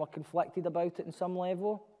that and were conflicted about it in some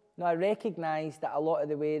level. Now, I recognise that a lot of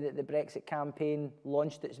the way that the Brexit campaign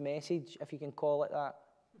launched its message, if you can call it that,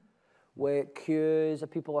 with queues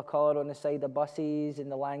of people of colour on the side of buses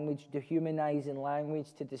and the language, dehumanising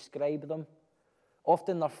language to describe them.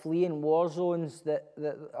 Often they're fleeing war zones that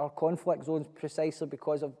are conflict zones precisely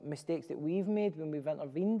because of mistakes that we've made when we've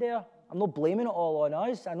intervened there. I'm not blaming it all on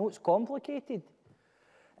us. I know it's complicated.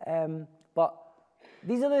 But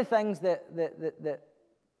these are the things that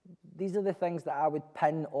I would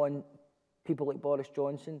pin on people like Boris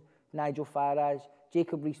Johnson, Nigel Farage,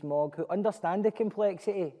 Jacob Rees-Mogg, who understand the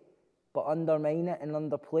complexity but undermine it and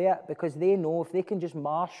underplay it because they know if they can just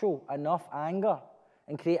marshal enough anger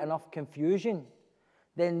and create enough confusion,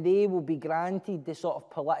 then they will be granted the sort of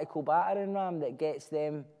political battering ram that gets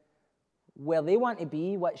them where they want to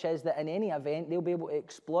be, which is that in any event, they'll be able to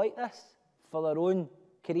exploit this for their own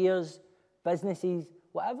careers, businesses,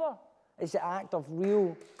 whatever. It's an act of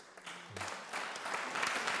real...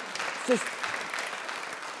 Just...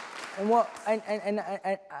 And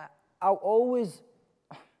I'll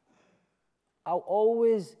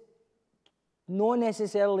always not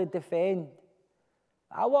necessarily defend.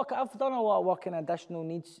 I've done a lot of work in additional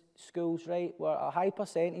needs schools, right, where a high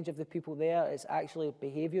percentage of the people there, it's actually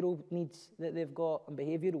behavioural needs that they've got and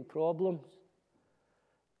behavioural problems.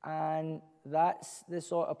 And that's the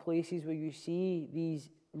sort of places where you see these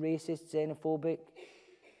racist, xenophobic,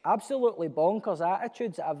 absolutely bonkers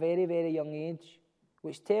attitudes at a very, very young age,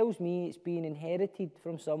 which tells me it's being inherited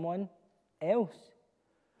from someone else.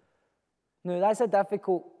 Now, that's a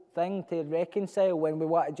difficult thing to reconcile when we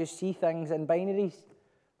want to just see things in binaries.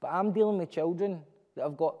 But I'm dealing with children that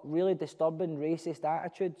have got really disturbing racist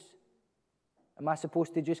attitudes. Am I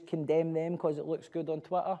supposed to just condemn them because it looks good on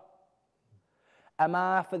Twitter? Am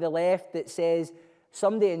I for the left that says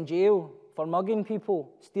somebody in jail for mugging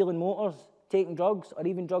people, stealing motors, taking drugs, or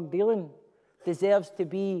even drug dealing deserves to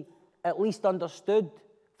be at least understood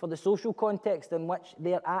for the social context in which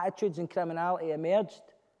their attitudes and criminality emerged,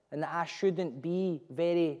 and that I shouldn't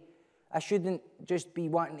just be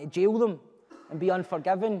wanting to jail them and be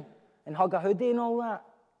unforgiving and hug a hoodie and all that.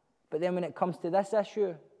 But then when it comes to this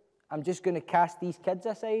issue, I'm just going to cast these kids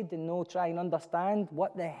aside and try and understand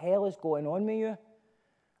what the hell is going on with you.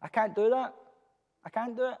 I can't do that. I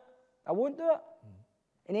can't do it. I won't do it.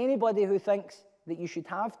 And anybody who thinks that you should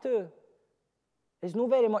have to, there's no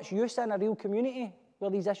very much use in a real community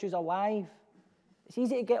where these issues are live. It's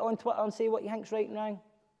easy to get on Twitter and say what you think's right and wrong.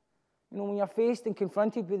 You know, when you're faced and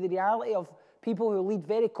confronted with the reality of people who lead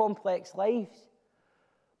very complex lives,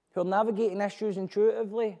 who are navigating issues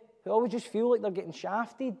intuitively, who always just feel like they're getting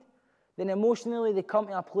shafted, then emotionally they come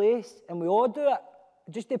to a place, and we all do it.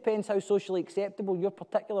 It just depends how socially acceptable your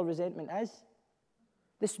particular resentment is.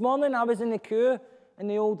 This morning I was in the queue, and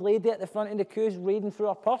the old lady at the front of the queue is reading through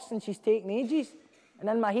her purse, and she's taking ages. And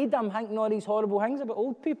in my head I'm thinking all these horrible things about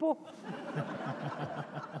old people.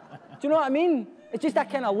 Do you know what I mean? It's just a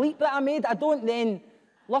kind of leap that I made. I don't then...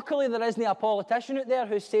 Luckily, there isn't a politician out there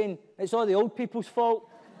who's saying it's all the old people's fault.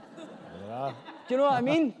 Yeah. Do you know what I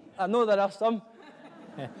mean? I know there are some.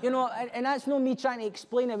 You know, and that's not me trying to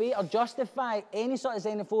explain away or justify any sort of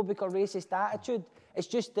xenophobic or racist attitude. It's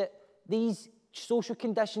just that these social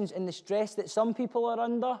conditions and the stress that some people are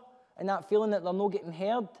under and that feeling that they're not getting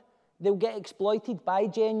heard, they'll get exploited by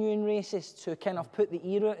genuine racists who kind of put the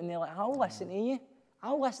ear out and they're like, I'll listen to you.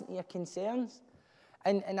 I'll listen to your concerns.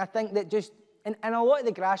 And I think that just... And a lot of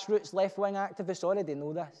the grassroots left-wing activists already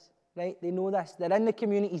know this, right? They know this. They're in the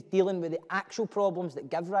communities dealing with the actual problems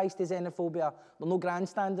that give rise to xenophobia. They're no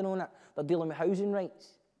grandstanding on it. They're dealing with housing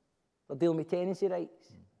rights. They're dealing with tenancy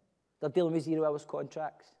rights. They're dealing with 0 hours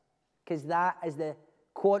contracts. Because that is the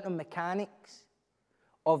quantum mechanics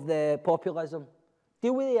of the populism.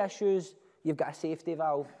 Deal with the issues, you've got a safety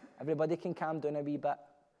valve. Everybody can calm down a wee bit.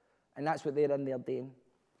 And that's what they're in there doing.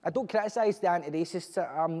 I don't criticise the anti-racists.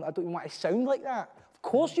 I don't even want to sound like that. Of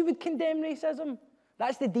course you would condemn racism.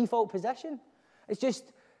 That's the default position. It's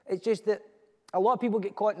just that a lot of people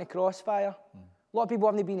get caught in the crossfire A lot of people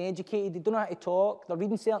haven't been educated, they don't know how to talk, they're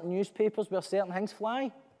reading certain newspapers where certain things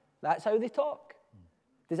fly. That's how they talk.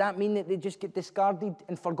 Does that mean that they just get discarded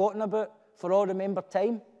and forgotten about for all remembered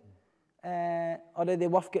time? Or are they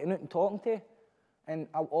worth getting out and talking to? And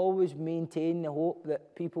I'll always maintain the hope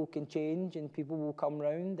that people can change and people will come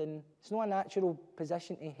round. And it's not a natural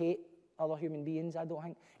position to hate other human beings, I don't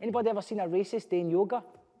think. Anybody ever seen a racist doing yoga?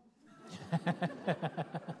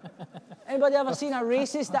 Anybody ever seen a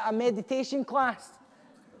racist at a meditation class?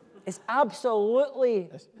 It's absolutely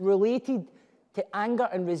related to anger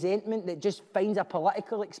and resentment that just finds a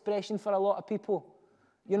political expression for a lot of people.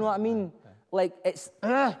 You know what I mean? Like, it's,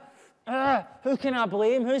 who can I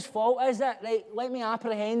blame? Whose fault is it? Right, let me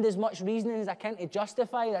apprehend as much reasoning as I can to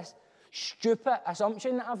justify this stupid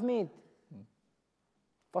assumption that I've made.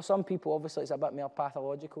 For some people, obviously, it's a bit more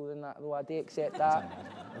pathological than that, though I do accept that.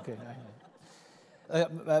 Okay.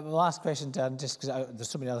 My last question, Dan, just because there's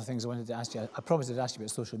so many other things I wanted to ask you. I promised I'd ask you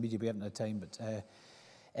about social media, but we haven't had time. But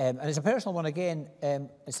and it's a personal one again.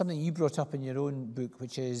 It's something you brought up in your own book,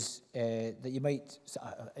 which is that you might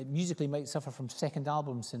musically might suffer from second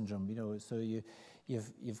album syndrome. You know, so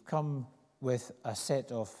you've come with a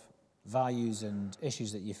set of values and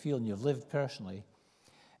issues that you feel and you've lived personally,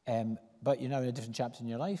 but you're now in a different chapter in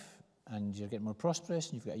your life, and you're getting more prosperous,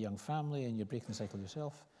 and you've got a young family, and you're breaking the cycle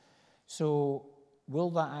yourself. So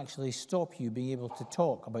will that actually stop you being able to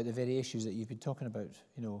talk about the very issues that you've been talking about,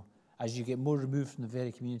 you know, as you get more removed from the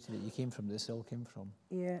very community that you came from, that this all came from?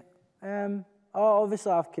 Yeah.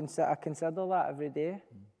 Obviously, I consider that every day,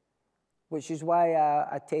 which is why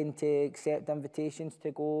I tend to accept invitations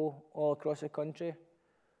to go all across the country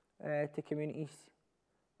to communities,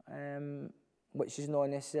 which is not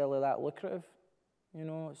necessarily that lucrative. You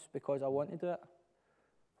know, it's because I want to do it.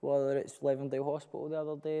 Whether it's Levendale Hospital the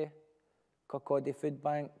other day, Kirkcaldy Food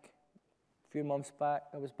Bank, a few months back,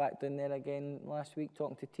 I was back down there again last week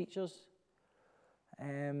talking to teachers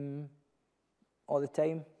all the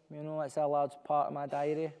time. You know, it's a large part of my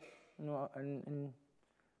diary, you know, and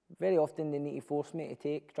very often they need to force me to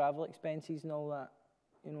take travel expenses and all that.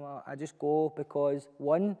 You know, I just go because,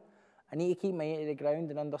 one, I need to keep my ear to the ground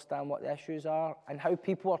and understand what the issues are and how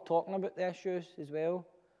people are talking about the issues as well.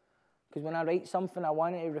 Because when I write something, I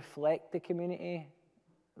want it to reflect the community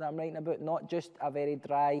that I'm writing about, not just a very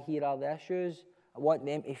dry, here are the issues. I want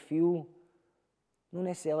them to feel, not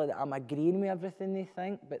necessarily that I'm agreeing with everything they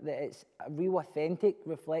think, but that it's a real authentic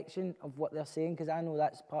reflection of what they're saying, because I know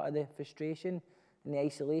that's part of the frustration and the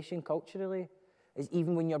isolation culturally, is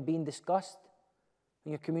even when you're being discussed,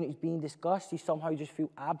 when your community's being discussed, you somehow just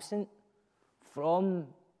feel absent from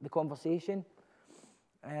the conversation.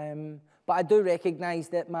 But I do recognise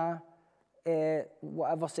that my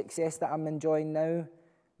whatever success that I'm enjoying now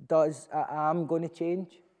I'm going to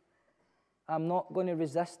change. I'm not going to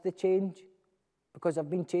resist the change because I've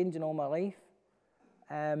been changing all my life.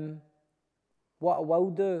 What I will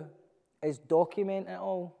do is document it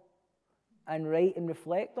all and write and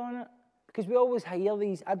reflect on it, because we always hear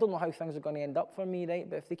these, I don't know how things are going to end up for me, right?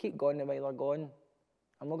 But if they keep going the way they're going,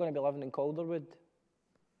 I'm not going to be living in Calderwood,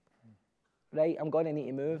 right? I'm going to need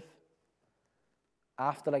to move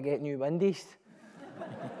after I get new windies.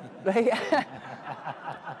 Right?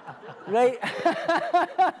 Right?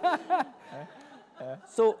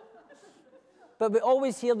 So, but we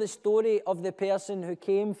always hear the story of the person who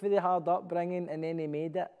came for the hard upbringing and then they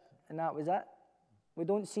made it, and that was it. We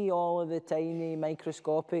don't see all of the tiny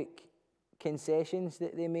microscopic concessions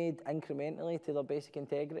that they made incrementally to their basic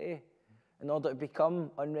integrity in order to become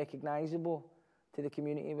unrecognisable to the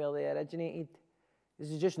community where they originated.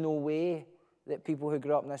 There's just no way that people who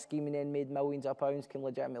grew up in a scheme and then made millions of pounds can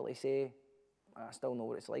legitimately say, I still know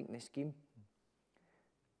what it's like in the scheme.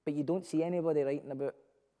 But you don't see anybody writing about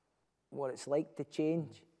what it's like to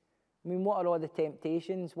change. I mean, what are all the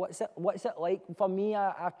temptations? What's it like? For me,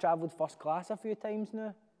 I've travelled first class a few times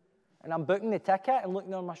now, and I'm booking the ticket and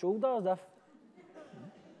looking on my shoulder as if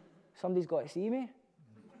somebody's got to see me.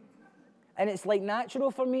 And it's like natural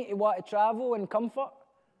for me to want to travel in comfort.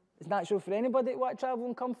 It's natural for anybody to want to travel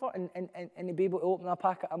in comfort and to be able to open a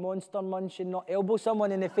packet of Monster Munch and not elbow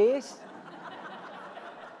someone in the face.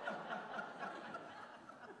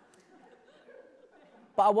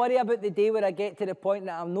 But I worry about the day where I get to the point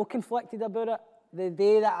that I'm not conflicted about it. The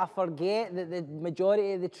day that I forget that the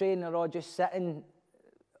majority of the train are all just sitting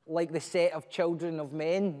like the set of Children of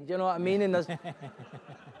Men. Do you know what I mean? And there's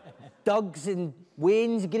Dougs and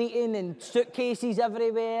Wayne's greeting and suitcases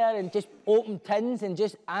everywhere and just open tins and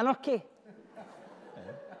just anarchy.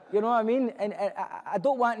 You know what I mean? And I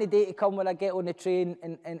don't want the day to come when I get on the train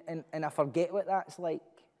and I forget what that's like.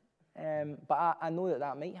 But I know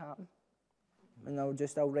that might happen. and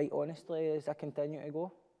I'll write honestly as I continue to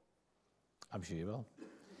go. I'm sure you will.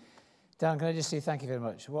 Dan, can I just say thank you very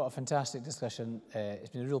much? What a fantastic discussion. It's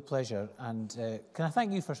been a real pleasure. And can I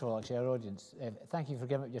thank you, first of all, actually, our audience. Thank you for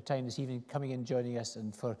giving up your time this evening, coming in, joining us,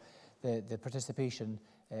 and for the participation.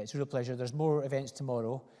 It's a real pleasure. There's more events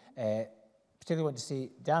tomorrow. Particularly want to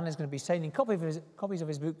say Dan is going to be signing copies of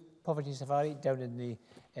his book, Poverty Safari, down in the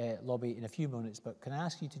lobby in a few moments. But can I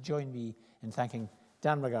ask you to join me in thanking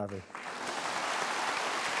Dan McGarvey?